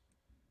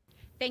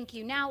 Thank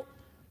you. Now,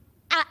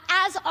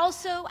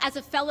 as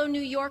a fellow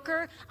New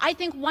Yorker, I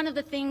think one of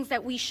the things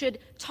that we should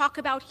talk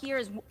about here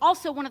is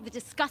also one of the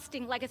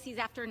disgusting legacies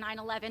after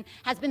 9/11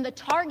 has been the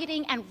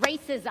targeting and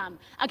racism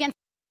against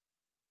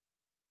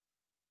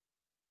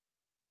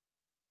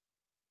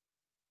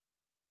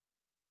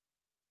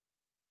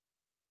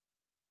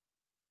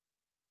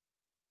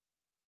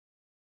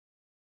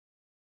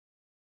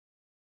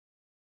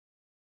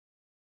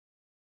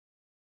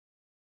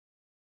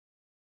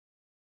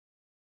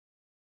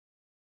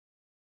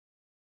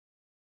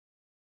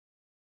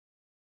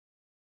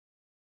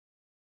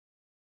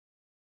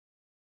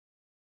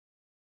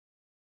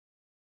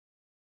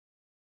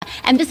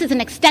and this is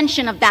an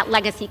extension of that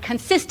legacy.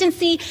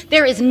 Consistency,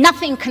 there is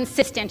nothing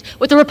consistent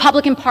with the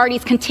Republican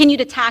Party's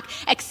continued attack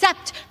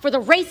except for the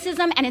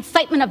racism and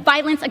incitement of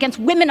violence against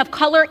women of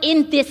color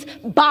in this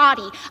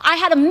body. I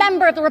had a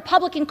member of the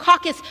Republican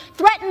caucus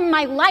threaten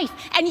my life,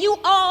 and you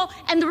all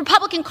and the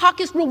Republican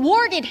caucus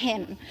rewarded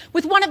him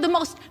with one of the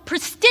most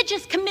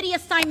prestigious committee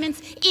assignments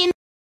in.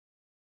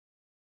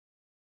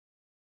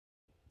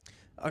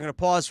 I'm going to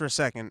pause for a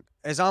second.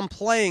 As I'm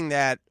playing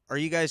that, are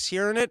you guys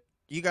hearing it?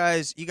 You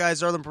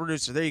guys are the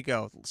producer. There you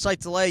go. Slight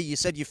delay. You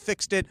said you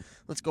fixed it.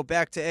 Let's go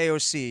back to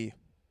AOC.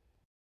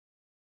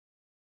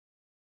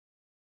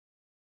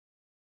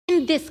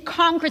 In this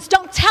Congress,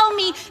 don't tell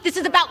me this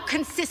is about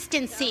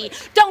consistency.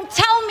 Don't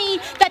tell me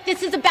that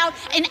this is about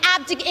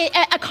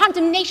a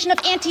condemnation of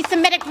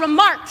anti-Semitic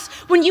remarks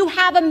when you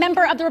have a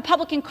member of the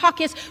Republican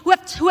caucus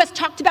who has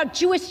talked about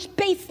Jewish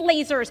space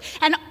lasers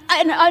and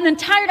an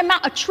entire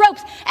amount of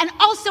tropes, and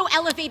also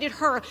elevated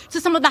her to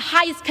some of the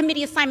highest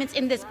committee assignments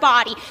in this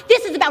body.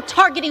 This is about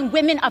targeting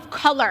women of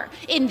color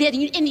in the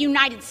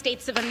United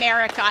States of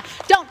America.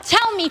 Don't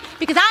tell me,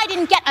 because I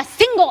didn't get a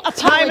single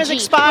apology Time has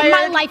expired. when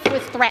my life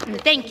was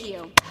threatened. Thank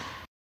you.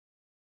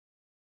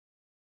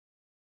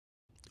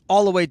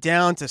 All the way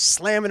down to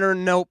slamming her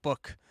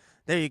notebook.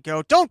 There you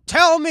go. Don't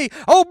tell me,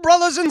 oh,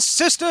 brothers and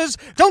sisters,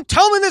 don't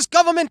tell me this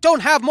government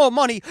don't have more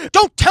money.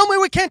 Don't tell me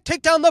we can't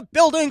take down the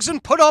buildings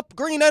and put up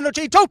green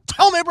energy. Don't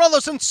tell me,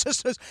 brothers and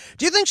sisters.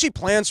 Do you think she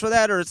plans for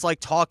that, or it's like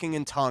talking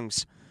in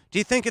tongues? Do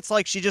you think it's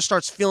like she just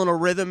starts feeling a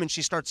rhythm and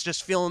she starts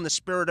just feeling the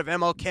spirit of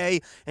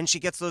MLK, and she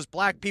gets those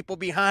black people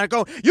behind her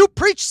going, you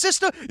preach,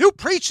 sister, you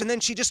preach, and then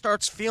she just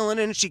starts feeling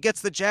it and she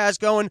gets the jazz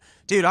going?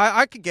 Dude,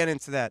 I could get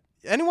into that.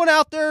 Anyone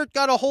out there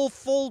got a whole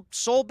full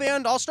soul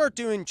band? I'll start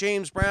doing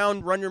James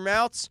Brown, Run Your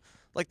Mouths,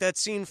 like that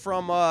scene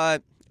from,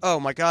 oh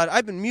my God,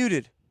 I've been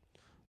muted.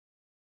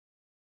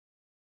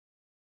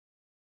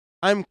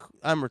 I'm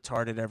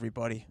retarded,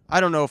 everybody.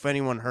 I don't know if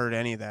anyone heard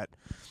any of that.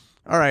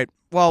 All right,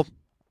 well,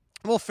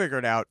 we'll figure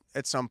it out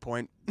at some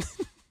point.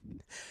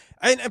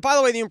 And by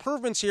the way, the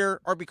improvements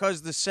here are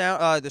because the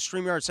sound, the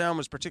StreamYard sound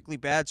was particularly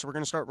bad, so we're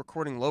going to start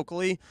recording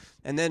locally.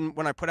 And then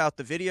when I put out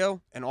the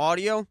video and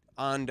audio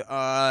on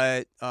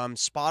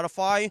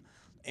Spotify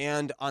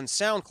and on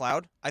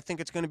SoundCloud, I think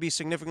it's going to be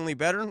significantly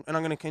better, and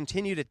I'm going to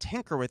continue to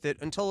tinker with it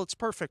until it's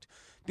perfect.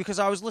 Because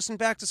I was listening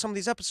back to some of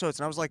these episodes,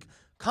 and I was like,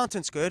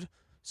 content's good,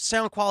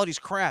 sound quality's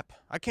crap.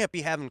 I can't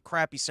be having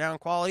crappy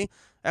sound quality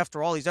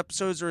after all these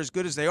episodes are as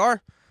good as they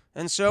are.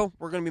 And so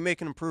we're going to be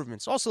making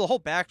improvements. Also, the whole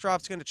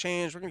backdrop's going to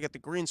change. We're going to get the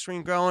green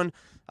screen going.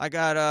 I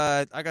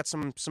got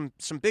some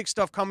big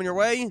stuff coming your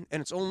way,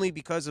 and it's only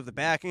because of the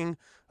backing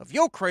of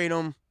Yo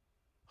Kratom,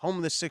 home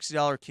of the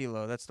 $60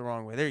 kilo. That's the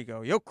wrong way. There you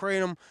go. Yo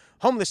Kratom,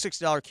 home of the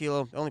 $60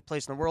 kilo. The only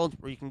place in the world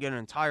where you can get an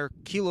entire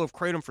kilo of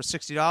Kratom for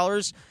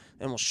 $60,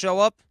 and we'll show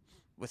up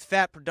with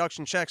fat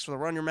production checks for the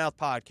Run Your Mouth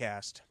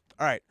podcast.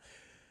 All right.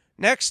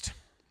 Next,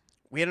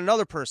 we had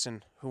another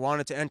person who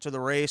wanted to enter the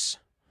race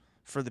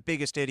for the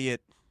biggest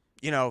idiot.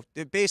 You know,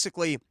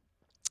 basically,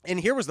 and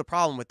here was the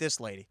problem with this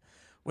lady,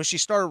 was she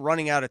started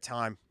running out of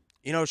time.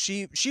 You know,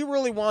 she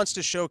really wants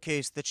to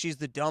showcase that she's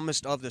the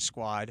dumbest of the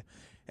squad.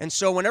 And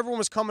so when everyone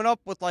was coming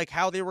up with, like,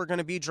 how they were going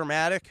to be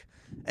dramatic,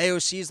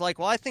 AOC's like,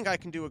 well, I think I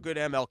can do a good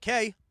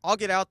MLK. I'll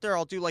get out there.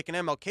 I'll do, like, an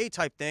MLK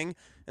type thing.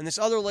 And this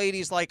other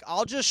lady's like,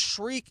 I'll just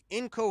shriek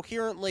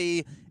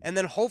incoherently, and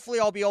then hopefully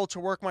I'll be able to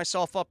work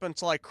myself up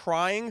into like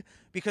crying,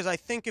 because I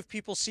think if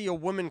people see a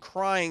woman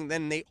crying,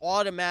 then they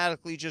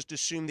automatically just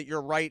assume that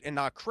you're right and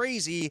not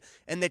crazy,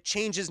 and that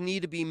changes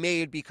need to be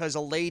made because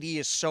a lady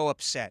is so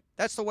upset.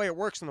 That's the way it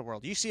works in the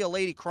world. You see a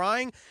lady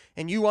crying,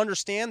 and you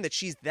understand that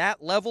she's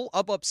that level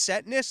of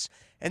upsetness,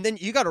 and then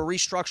you got to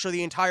restructure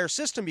the entire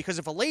system, because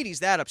if a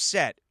lady's that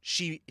upset,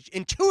 she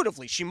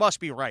intuitively, she must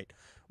be right.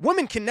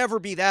 Women can never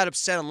be that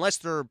upset unless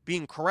they're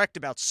being correct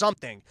about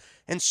something.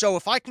 And so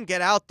if I can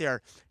get out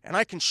there and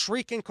I can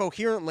shriek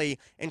incoherently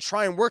and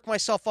try and work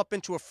myself up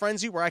into a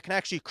frenzy where I can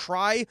actually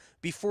cry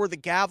before the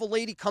gavel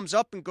lady comes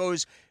up and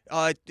goes,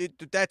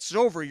 that's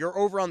over, you're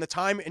over on the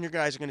time, and you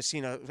guys are going to see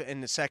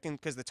in a second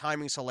because the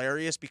timing's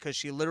hilarious, because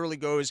she literally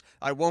goes,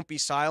 I won't be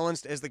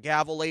silenced, as the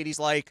gavel lady's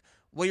like,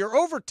 well, you're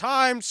over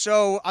time,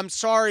 so I'm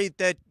sorry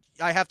that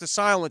I have to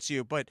silence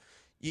you, but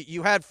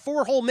you had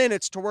 4 whole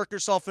minutes to work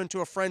yourself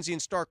into a frenzy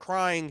and start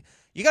crying.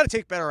 You got to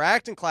take better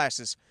acting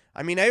classes.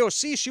 I mean,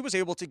 AOC, she was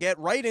able to get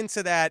right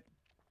into that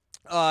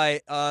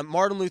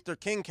Martin Luther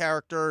King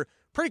character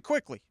pretty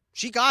quickly.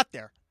 She got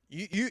there.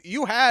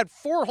 You had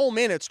 4 whole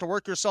minutes to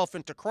work yourself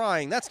into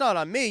crying. That's not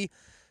on me.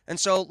 And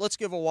so let's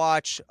give a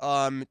watch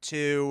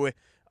to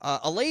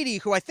a lady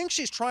who I think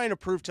she's trying to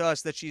prove to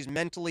us that she's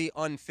mentally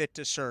unfit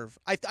to serve.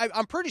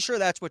 I'm pretty sure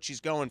that's what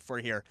she's going for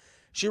here.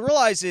 She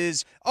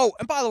realizes, oh,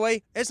 and by the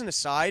way, as an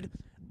aside,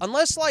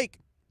 unless, like,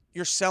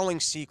 you're selling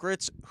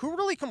secrets, who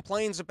really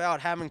complains about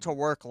having to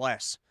work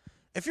less?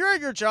 If you're at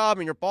your job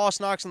and your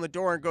boss knocks on the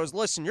door and goes,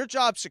 listen, your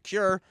job's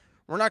secure,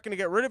 we're not going to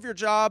get rid of your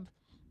job,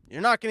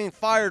 you're not getting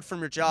fired from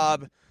your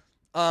job,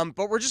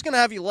 but we're just going to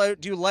have you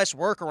do less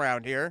work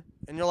around here.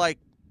 And you're like,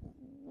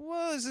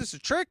 well, is this a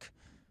trick?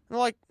 And they're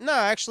like, no,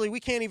 actually, we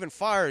can't even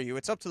fire you.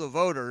 It's up to the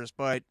voters,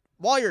 but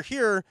while you're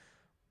here,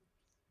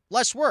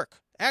 less work.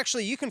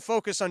 Actually, you can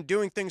focus on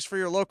doing things for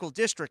your local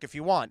district if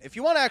you want. If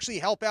you want to actually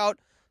help out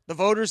the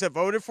voters that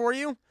voted for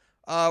you,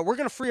 we're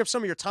going to free up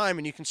some of your time,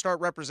 and you can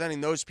start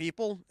representing those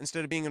people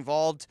instead of being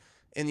involved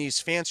in these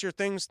fancier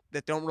things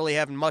that don't really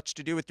have much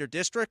to do with your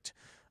district.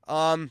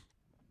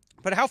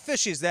 But how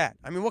fishy is that?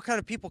 I mean, what kind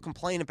of people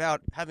complain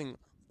about having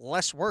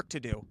less work to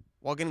do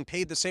while getting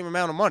paid the same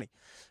amount of money?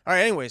 All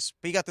right, anyways,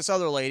 but you got this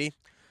other lady.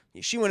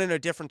 She went in a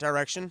different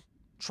direction.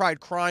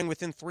 Tried crying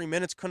within 3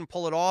 minutes, couldn't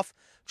pull it off,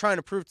 trying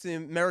to prove to the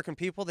American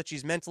people that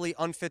she's mentally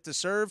unfit to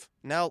serve.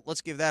 Now,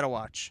 let's give that a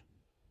watch.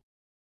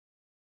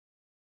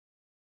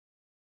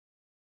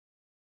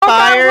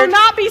 Will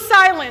not be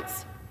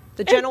silenced.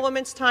 The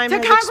gentlewoman's time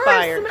has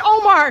Congressman expired.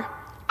 Omar,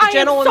 The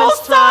gentlewoman's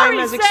time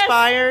has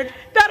expired.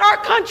 That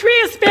our country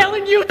is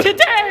failing you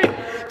today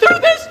through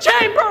this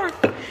chamber.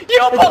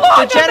 You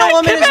belong The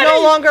gentlewoman in is that no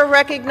committee. longer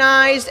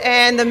recognized,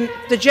 and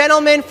the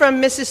gentleman from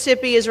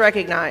Mississippi is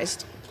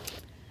recognized.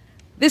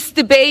 This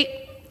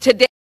debate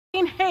today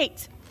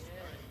hate.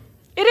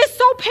 It is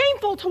so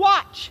painful to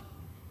watch.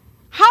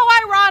 How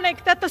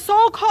ironic that the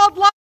so-called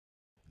love.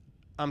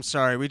 I'm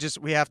sorry,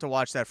 we have to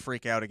watch that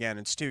freak out again.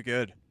 It's too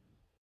good.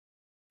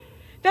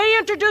 They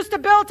introduced a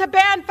bill to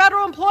ban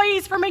federal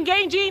employees from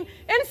engaging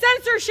in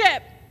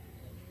censorship.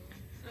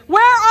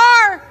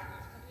 Where are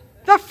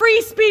the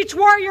free speech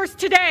warriors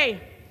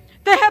today?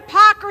 The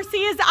hypocrisy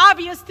is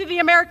obvious to the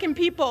American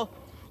people.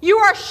 You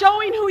are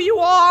showing who you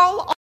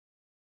all are.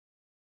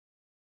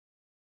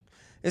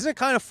 Isn't it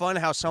kind of fun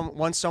how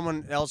once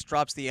someone else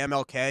drops the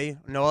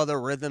MLK, no other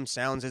rhythm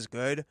sounds as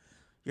good?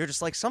 You're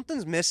just like,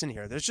 something's missing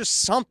here. There's just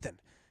something.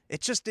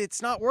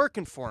 It's not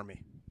working for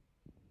me.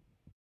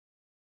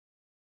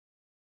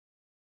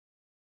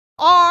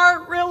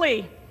 Are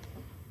really.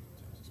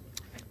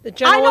 The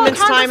gentlewoman's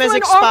time has Omar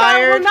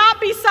expired. will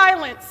not be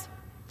silenced.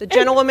 The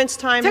gentlewoman's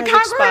time has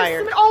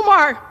expired. Congressman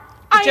Omar,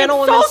 The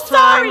gentlewoman's I am so time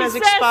sorry, has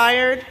sis,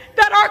 expired.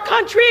 that our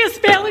country is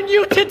failing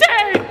you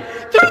today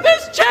through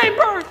this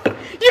chamber.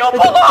 You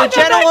belong The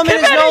gentlewoman in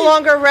is that no committee.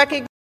 longer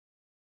recognized.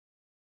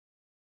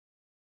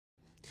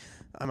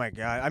 Oh my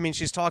God. I mean,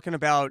 she's talking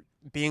about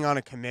being on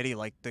a committee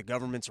like the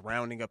government's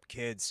rounding up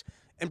kids.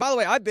 And by the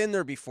way, I've been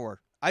there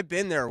before. I've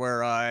been there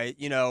where,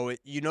 you know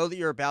that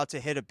you're about to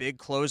hit a big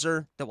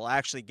closer that will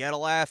actually get a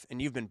laugh,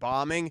 and you've been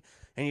bombing,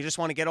 and you just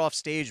want to get off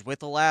stage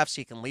with a laugh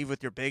so you can leave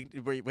with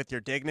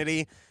your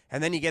dignity,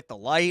 and then you get the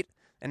light,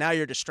 and now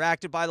you're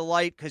distracted by the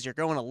light because you're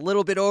going a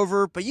little bit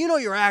over, but you know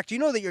your act. You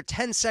know that you're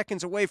 10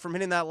 seconds away from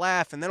hitting that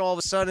laugh, and then all of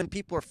a sudden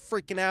people are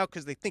freaking out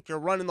because they think you're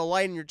running the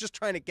light and you're just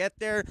trying to get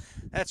there.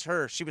 That's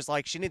her. She was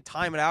like, she didn't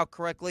time it out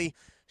correctly.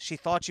 She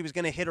thought she was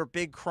going to hit her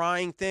big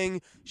crying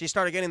thing. She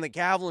started getting the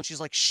gavel, and she's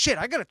like, shit,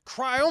 I got to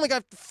cry.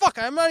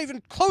 I'm not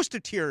even close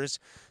to tears.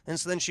 And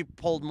so then she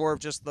pulled more of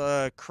just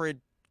the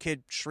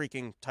kid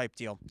shrieking type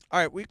deal. All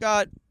right, we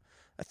got,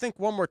 I think,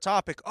 one more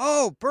topic.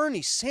 Oh,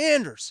 Bernie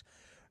Sanders.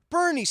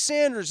 Bernie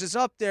Sanders is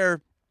up there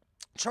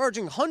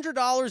charging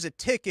 $100 a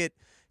ticket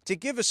to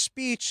give a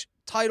speech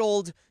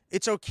titled,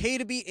 "It's Okay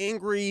to be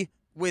Angry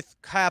with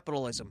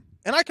Capitalism."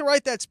 And I can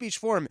write that speech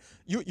for him.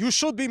 You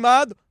should be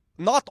mad.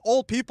 Not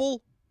all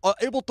people are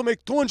able to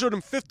make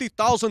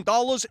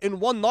 $250,000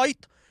 in one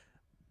night.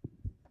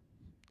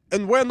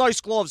 and wear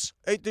nice gloves.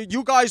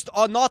 You guys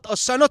are not a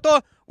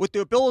senator with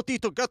the ability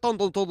to get on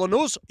the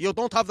news. You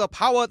don't have the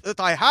power that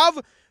I have,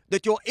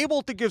 that you're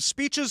able to give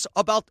speeches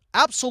about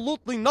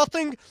absolutely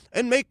nothing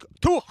and make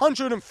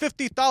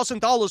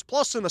 $250,000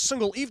 plus in a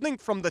single evening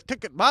from the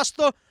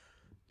Ticketmaster.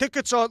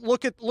 Tickets are,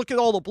 look at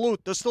all the blue.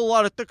 There's still a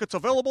lot of tickets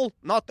available.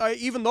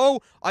 Even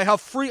though I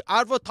have free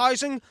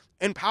advertising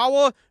and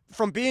power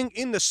from being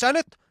in the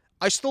Senate,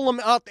 I still am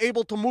not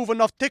able to move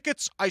enough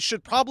tickets. I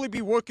should probably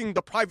be working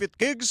the private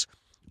gigs.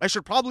 I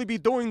should probably be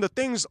doing the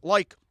things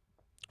like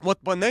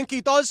what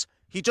Bernanke does.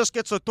 He just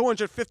gets a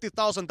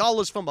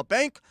 $250,000 from a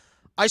bank.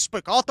 I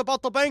speak out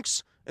about the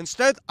banks.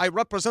 Instead, I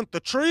represent the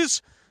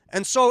trees.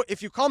 And so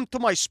if you come to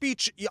my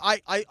speech,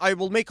 I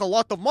will make a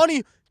lot of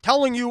money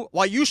telling you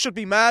why you should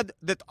be mad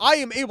that I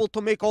am able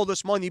to make all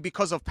this money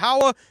because of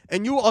power,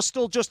 and you are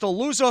still just a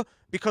loser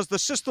because the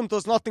system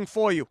does nothing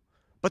for you.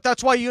 But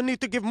that's why you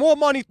need to give more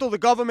money to the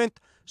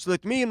government so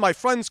that me and my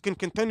friends can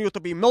continue to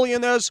be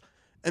millionaires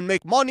and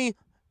make money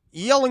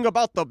yelling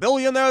about the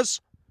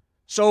billionaires.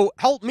 So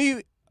help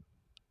me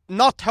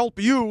not help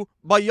you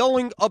by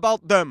yelling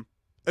about them,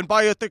 and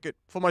buy a ticket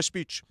for my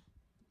speech.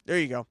 There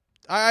you go.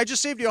 I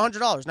just saved you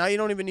 $100. Now you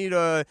don't even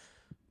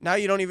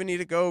need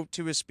to go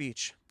to his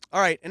speech. All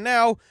right, and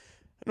now,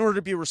 in order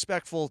to be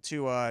respectful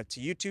to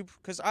YouTube,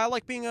 because I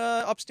like being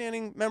an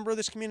upstanding member of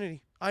this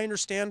community. I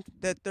understand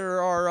that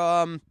there are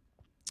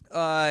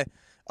oh,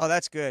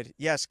 that's good.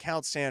 Yes,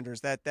 Count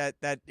Sanders.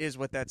 That is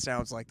what that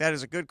sounds like. That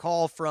is a good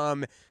call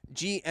from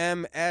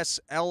GMS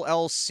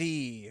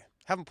LLC.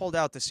 Haven't pulled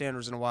out the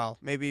Sanders in a while.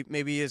 Maybe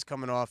he is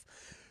coming off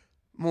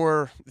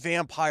more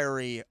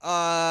vampire-y.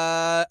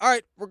 All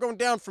right, we're going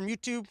down from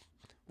YouTube.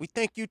 We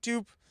thank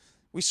YouTube.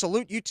 We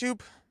salute YouTube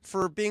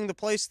for being the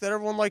place that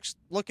everyone likes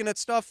looking at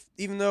stuff,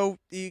 even though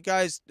you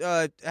guys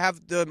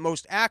have the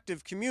most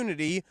active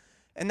community.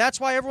 And that's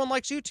why everyone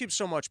likes YouTube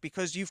so much,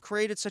 because you've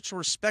created such a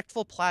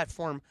respectful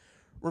platform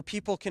where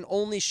people can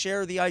only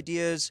share the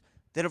ideas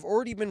that have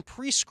already been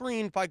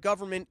pre-screened by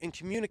government and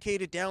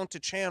communicated down to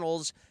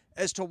channels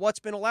as to what's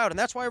been allowed. And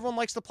that's why everyone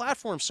likes the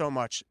platform so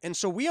much. And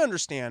so we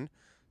understand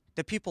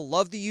that people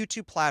love the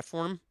YouTube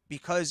platform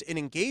because it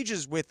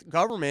engages with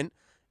government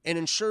and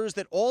ensures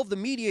that all of the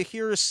media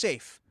here is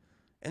safe.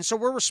 And so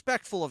we're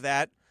respectful of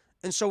that.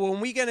 And so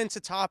when we get into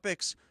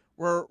topics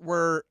where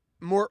we're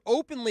more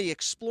openly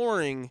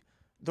exploring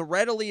the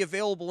readily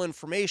available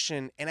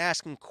information and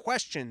asking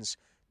questions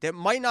that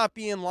might not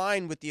be in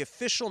line with the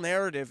official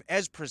narrative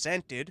as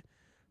presented,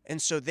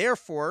 and so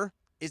therefore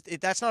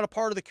that's not a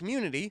part of the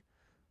community.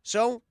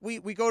 So we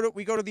go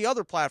to the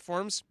other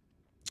platforms.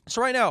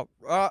 So right now,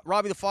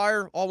 Robbie the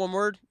Fire, all one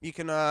word. You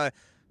can I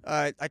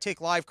take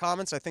live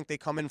comments. I think they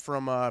come in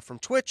from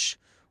Twitch,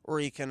 or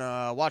you can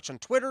watch on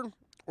Twitter,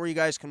 or you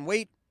guys can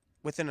wait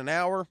within an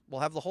hour. We'll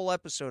have the whole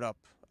episode up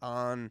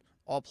on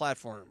all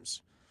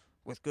platforms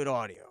with good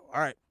audio.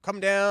 All right,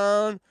 come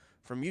down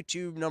from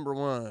YouTube number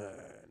 1.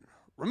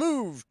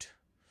 Removed.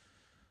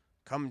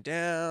 Come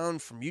down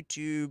from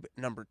YouTube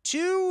number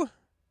 2.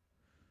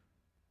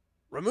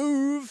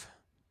 Remove.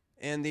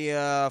 And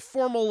the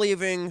formal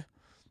leaving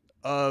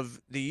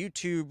of the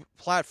YouTube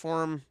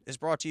platform is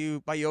brought to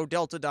you by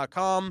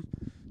YoDelta.com.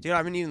 Dude,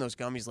 I've been eating those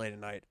gummies late at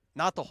night.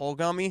 Not the whole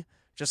gummy,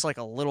 just like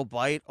a little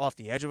bite off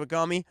the edge of a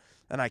gummy.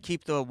 And I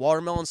keep the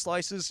watermelon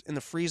slices in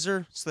the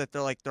freezer so that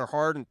they're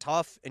hard and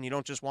tough, and you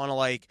don't just want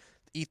to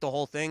eat the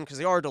whole thing, because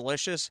they are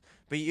delicious,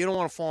 but you don't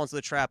want to fall into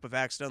the trap of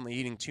accidentally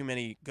eating too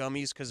many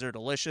gummies because they're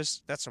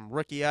delicious. That's some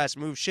rookie-ass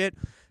move shit.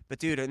 But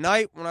dude, at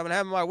night when I've been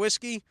having my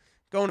whiskey,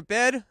 going to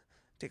bed,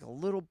 take a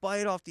little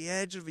bite off the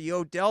edge of a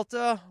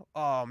YoDelta.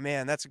 Oh,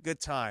 man, that's a good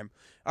time.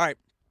 All right,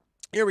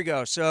 here we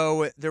go.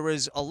 So there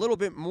was a little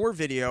bit more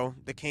video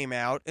that came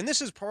out, and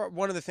this is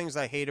one of the things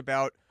I hate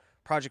about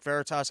Project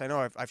Veritas. I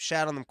know I've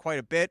shat on them quite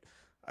a bit.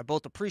 I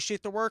both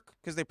appreciate the work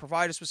because they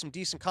provide us with some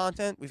decent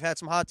content. We've had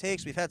some hot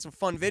takes. We've had some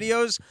fun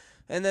videos.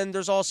 And then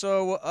there's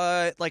also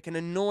an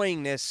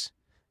annoyingness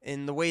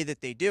in the way that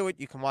they do it.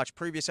 You can watch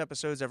previous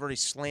episodes. I've already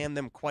slammed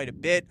them quite a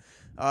bit.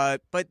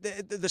 But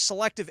the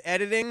selective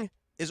editing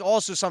is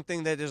also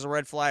something that is a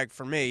red flag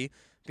for me,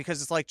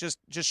 because it's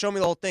just show me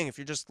the whole thing. If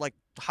you're just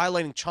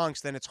highlighting chunks,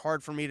 then it's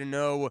hard for me to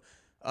know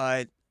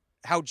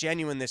how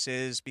genuine this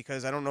is,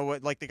 because I don't know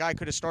what, the guy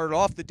could have started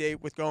off the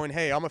date with going,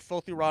 hey, I'm a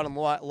filthy, rotten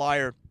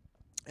liar,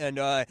 and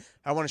I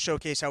want to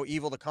showcase how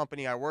evil the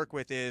company I work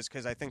with is,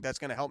 because I think that's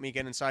going to help me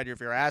get inside of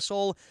your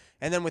asshole.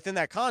 And then within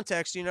that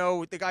context,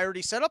 the guy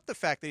already set up the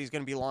fact that he's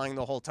going to be lying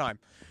the whole time.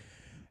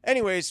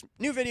 Anyways,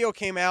 new video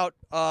came out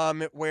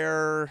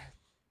where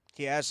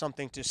he has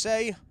something to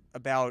say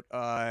about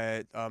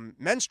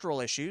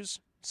menstrual issues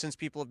since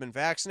people have been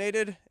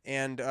vaccinated,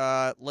 and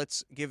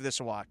let's give this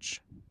a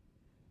watch.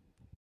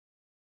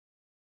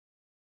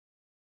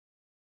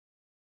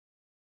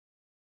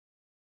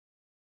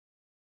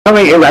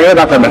 Irregular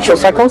about their menstrual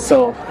cycle,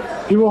 so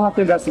people will have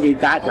to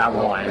investigate that down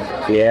the line.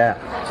 Yeah.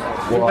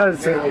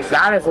 Because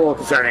that is a little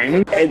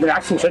concerning. The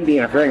vaccine shouldn't be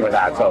interfering with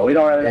that, so we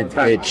don't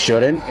really... It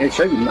shouldn't? It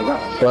shouldn't.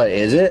 No. But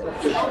is it?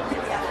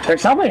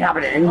 There's something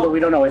happening, but we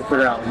don't know if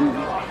we're...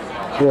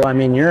 Well, I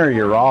mean, you're a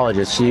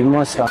urologist, so you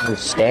must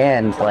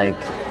understand,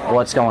 like,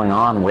 what's going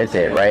on with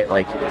it, right?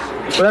 Like,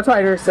 So that's why I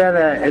understand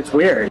that it's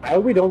weird. I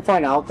hope we don't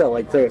find out that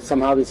like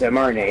somehow this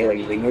mRNA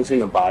like lingers in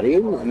the body,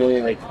 and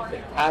then like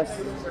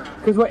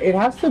because it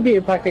has to be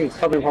impacting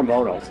something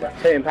hormonal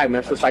to impact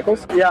menstrual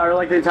cycles. Yeah, or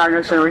like the entire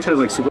next generation is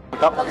like super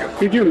fucked up.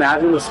 Could you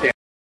imagine the scale?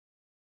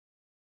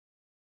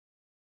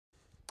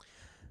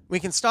 We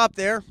can stop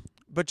there,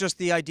 but just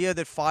the idea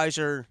that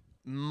Pfizer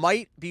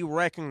might be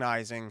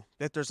recognizing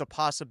that there's a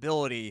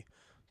possibility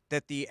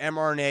that the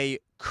mRNA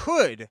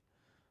could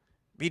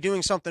be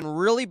doing something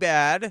really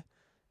bad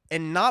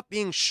and not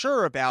being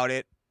sure about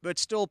it, but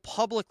still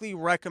publicly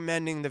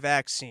recommending the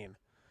vaccine.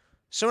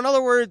 So in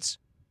other words,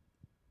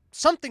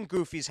 something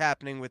goofy is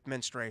happening with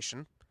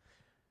menstruation.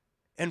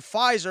 And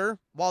Pfizer,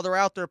 while they're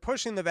out there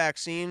pushing the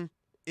vaccine,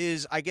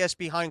 is, I guess,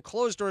 behind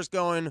closed doors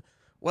going,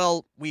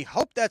 well, we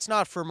hope that's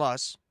not from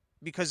us,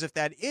 because if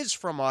that is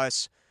from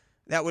us,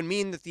 that would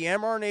mean that the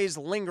mRNA is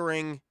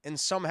lingering and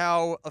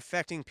somehow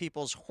affecting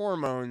people's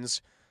hormones.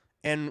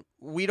 And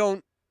we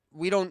don't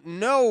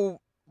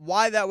know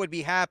why that would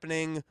be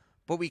happening,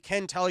 but we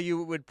can tell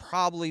you it would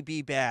probably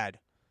be bad.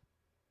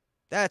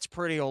 That's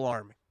pretty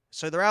alarming.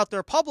 So they're out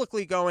there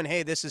publicly going,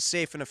 hey, this is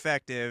safe and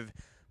effective.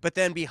 But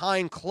then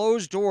behind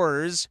closed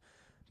doors,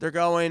 they're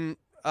going,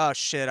 oh,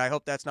 shit, I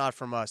hope that's not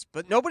from us.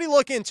 But nobody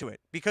look into it,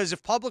 because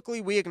if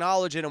publicly we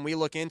acknowledge it and we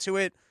look into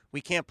it,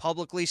 we can't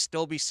publicly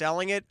still be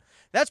selling it.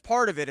 That's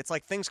part of it. It's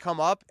like things come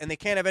up and they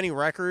can't have any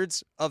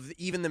records of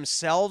even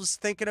themselves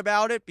thinking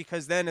about it,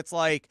 because then it's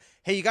like,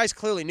 hey, you guys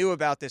clearly knew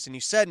about this and you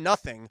said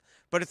nothing.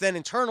 But if then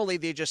internally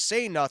they just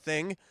say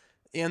nothing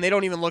and they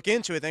don't even look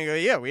into it, they go,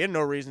 yeah, we had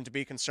no reason to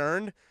be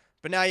concerned.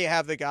 But now you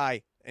have the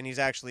guy and he's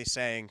actually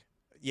saying,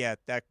 yeah,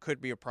 that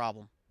could be a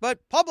problem. But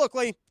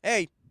publicly,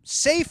 hey,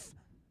 safe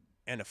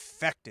and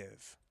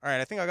effective. All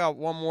right, I think I got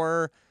one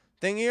more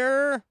thing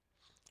here.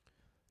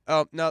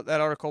 Oh, no,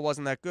 that article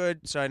wasn't that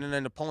good, so I didn't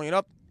end up pulling it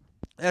up.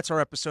 That's our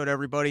episode,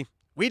 everybody.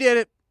 We did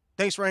it.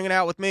 Thanks for hanging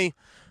out with me.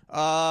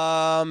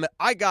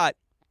 I got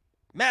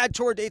mad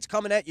tour dates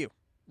coming at you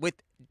with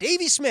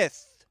Davey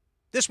Smith.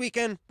 This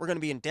weekend, we're going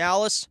to be in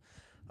Dallas.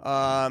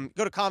 Go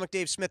to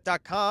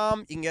comicdavesmith.com.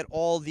 You can get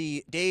all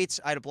the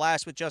dates. I had a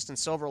blast with Justin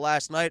Silver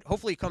last night.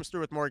 Hopefully he comes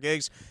through with more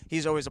gigs.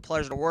 He's always a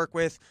pleasure to work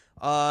with.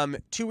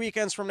 2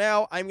 weekends from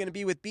now, I'm going to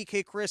be with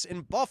BK Chris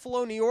in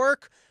Buffalo, New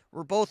York.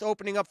 We're both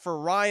opening up for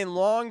Ryan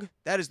Long.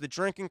 That is the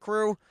Drinking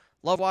Crew.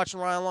 Love watching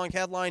Ryan Long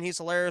headline. He's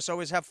hilarious.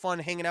 Always have fun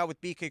hanging out with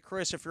BK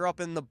Chris. If you're up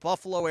in the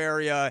Buffalo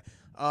area,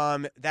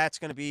 that's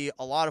going to be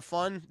a lot of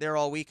fun there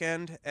all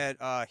weekend at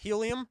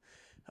Helium.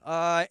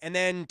 And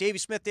then Davey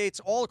Smith dates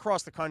all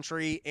across the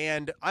country.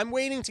 And I'm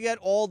waiting to get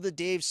all the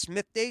Dave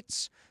Smith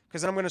dates,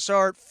 because then I'm going to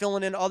start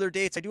filling in other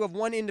dates. I do have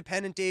one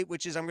independent date,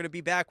 which is I'm going to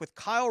be back with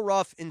Kyle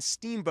Ruff in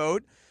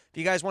Steamboat. If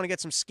you guys want to get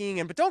some skiing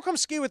in, but don't come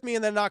ski with me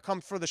and then not come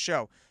for the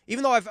show.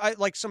 Even though I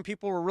like some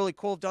people were really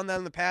cool, have done that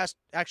in the past,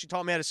 actually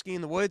taught me how to ski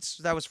in the woods.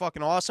 So that was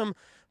fucking awesome.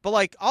 But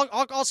like,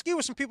 I'll ski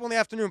with some people in the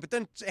afternoon, but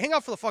then hang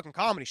out for the fucking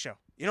comedy show.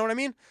 You know what I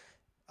mean?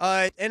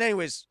 And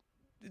anyways,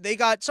 they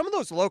got some of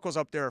those locals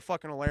up there are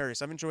fucking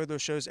hilarious. I've enjoyed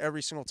those shows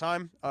every single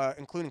time,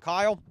 including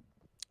Kyle.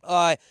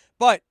 But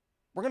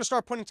we're going to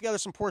start putting together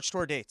some porch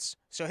tour dates.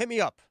 So hit me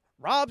up,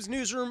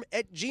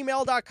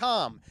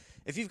 robsnewsroom@gmail.com.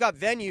 If you've got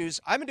venues,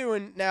 I've been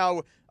doing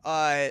now,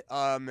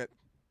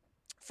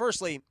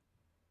 firstly,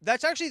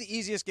 that's actually the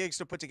easiest gigs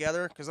to put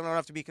together, because I don't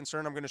have to be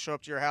concerned I'm going to show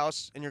up to your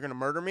house and you're going to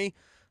murder me.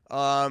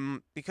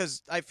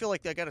 Because I feel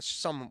like I got to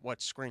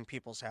somewhat screen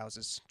people's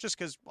houses, just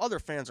because other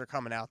fans are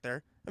coming out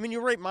there. I mean, you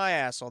rape my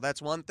asshole,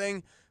 that's one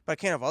thing, but I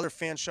can't have other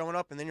fans showing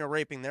up and then you're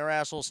raping their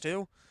assholes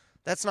too.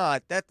 That's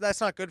not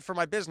good for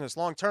my business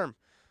long term.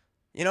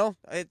 You know,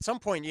 at some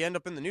point you end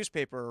up in the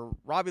newspaper.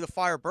 Robbie the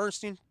Fire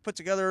Bernstein put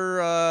together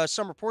a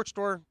summer porch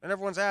tour and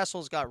everyone's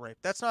assholes got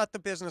raped. That's not the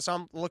business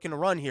I'm looking to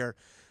run here.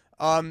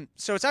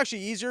 So it's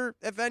actually easier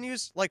at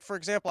venues. Like, for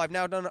example, I've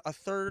now done a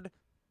third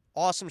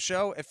awesome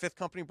show at Fifth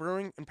Company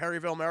Brewing in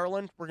Perryville,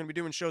 Maryland. We're going to be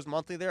doing shows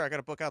monthly there. I got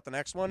to book out the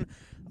next one.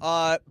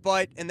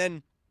 And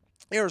then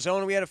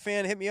Arizona, we had a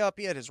fan hit me up.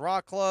 He had his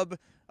rock club.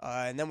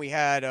 And then we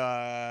had,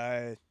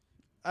 I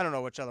don't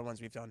know which other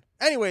ones we've done.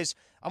 Anyways,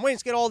 I'm waiting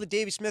to get all the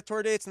Davey Smith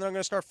tour dates, and then I'm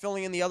going to start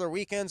filling in the other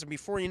weekends. And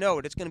before you know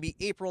it, it's going to be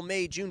April,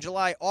 May, June,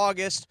 July,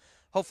 August.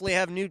 Hopefully I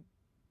have new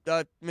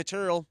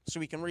material so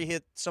we can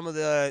re-hit some of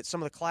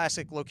the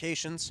classic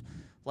locations,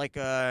 like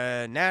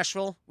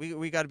Nashville.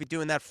 We got to be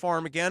doing that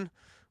farm again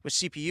with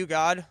CPU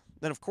God.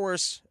 Then, of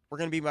course, we're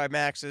going to be by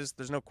Max's.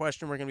 There's no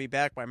question we're going to be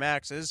back by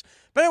Max's.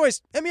 But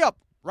anyways, hit me up,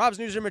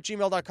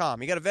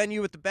 robsnewsroom@gmail.com. You got a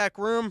venue with the back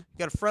room? You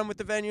got a friend with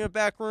the venue at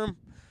back room?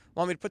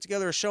 Want me to put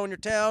together a show in your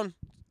town?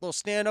 A little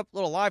stand-up, a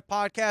little live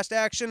podcast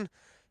action?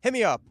 Hit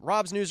me up,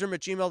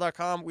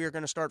 robsnewsroom@gmail.com. We are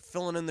going to start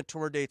filling in the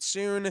tour dates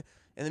soon.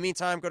 In the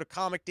meantime, go to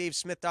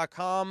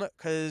comicdavesmith.com,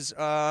 because,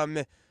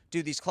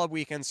 dude, these club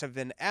weekends have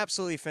been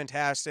absolutely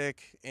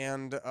fantastic,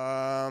 and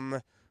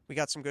we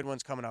got some good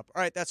ones coming up.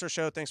 All right, that's our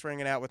show. Thanks for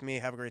hanging out with me.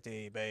 Have a great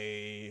day. Bye.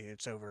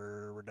 It's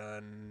over. We're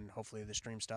done. Hopefully the stream stops.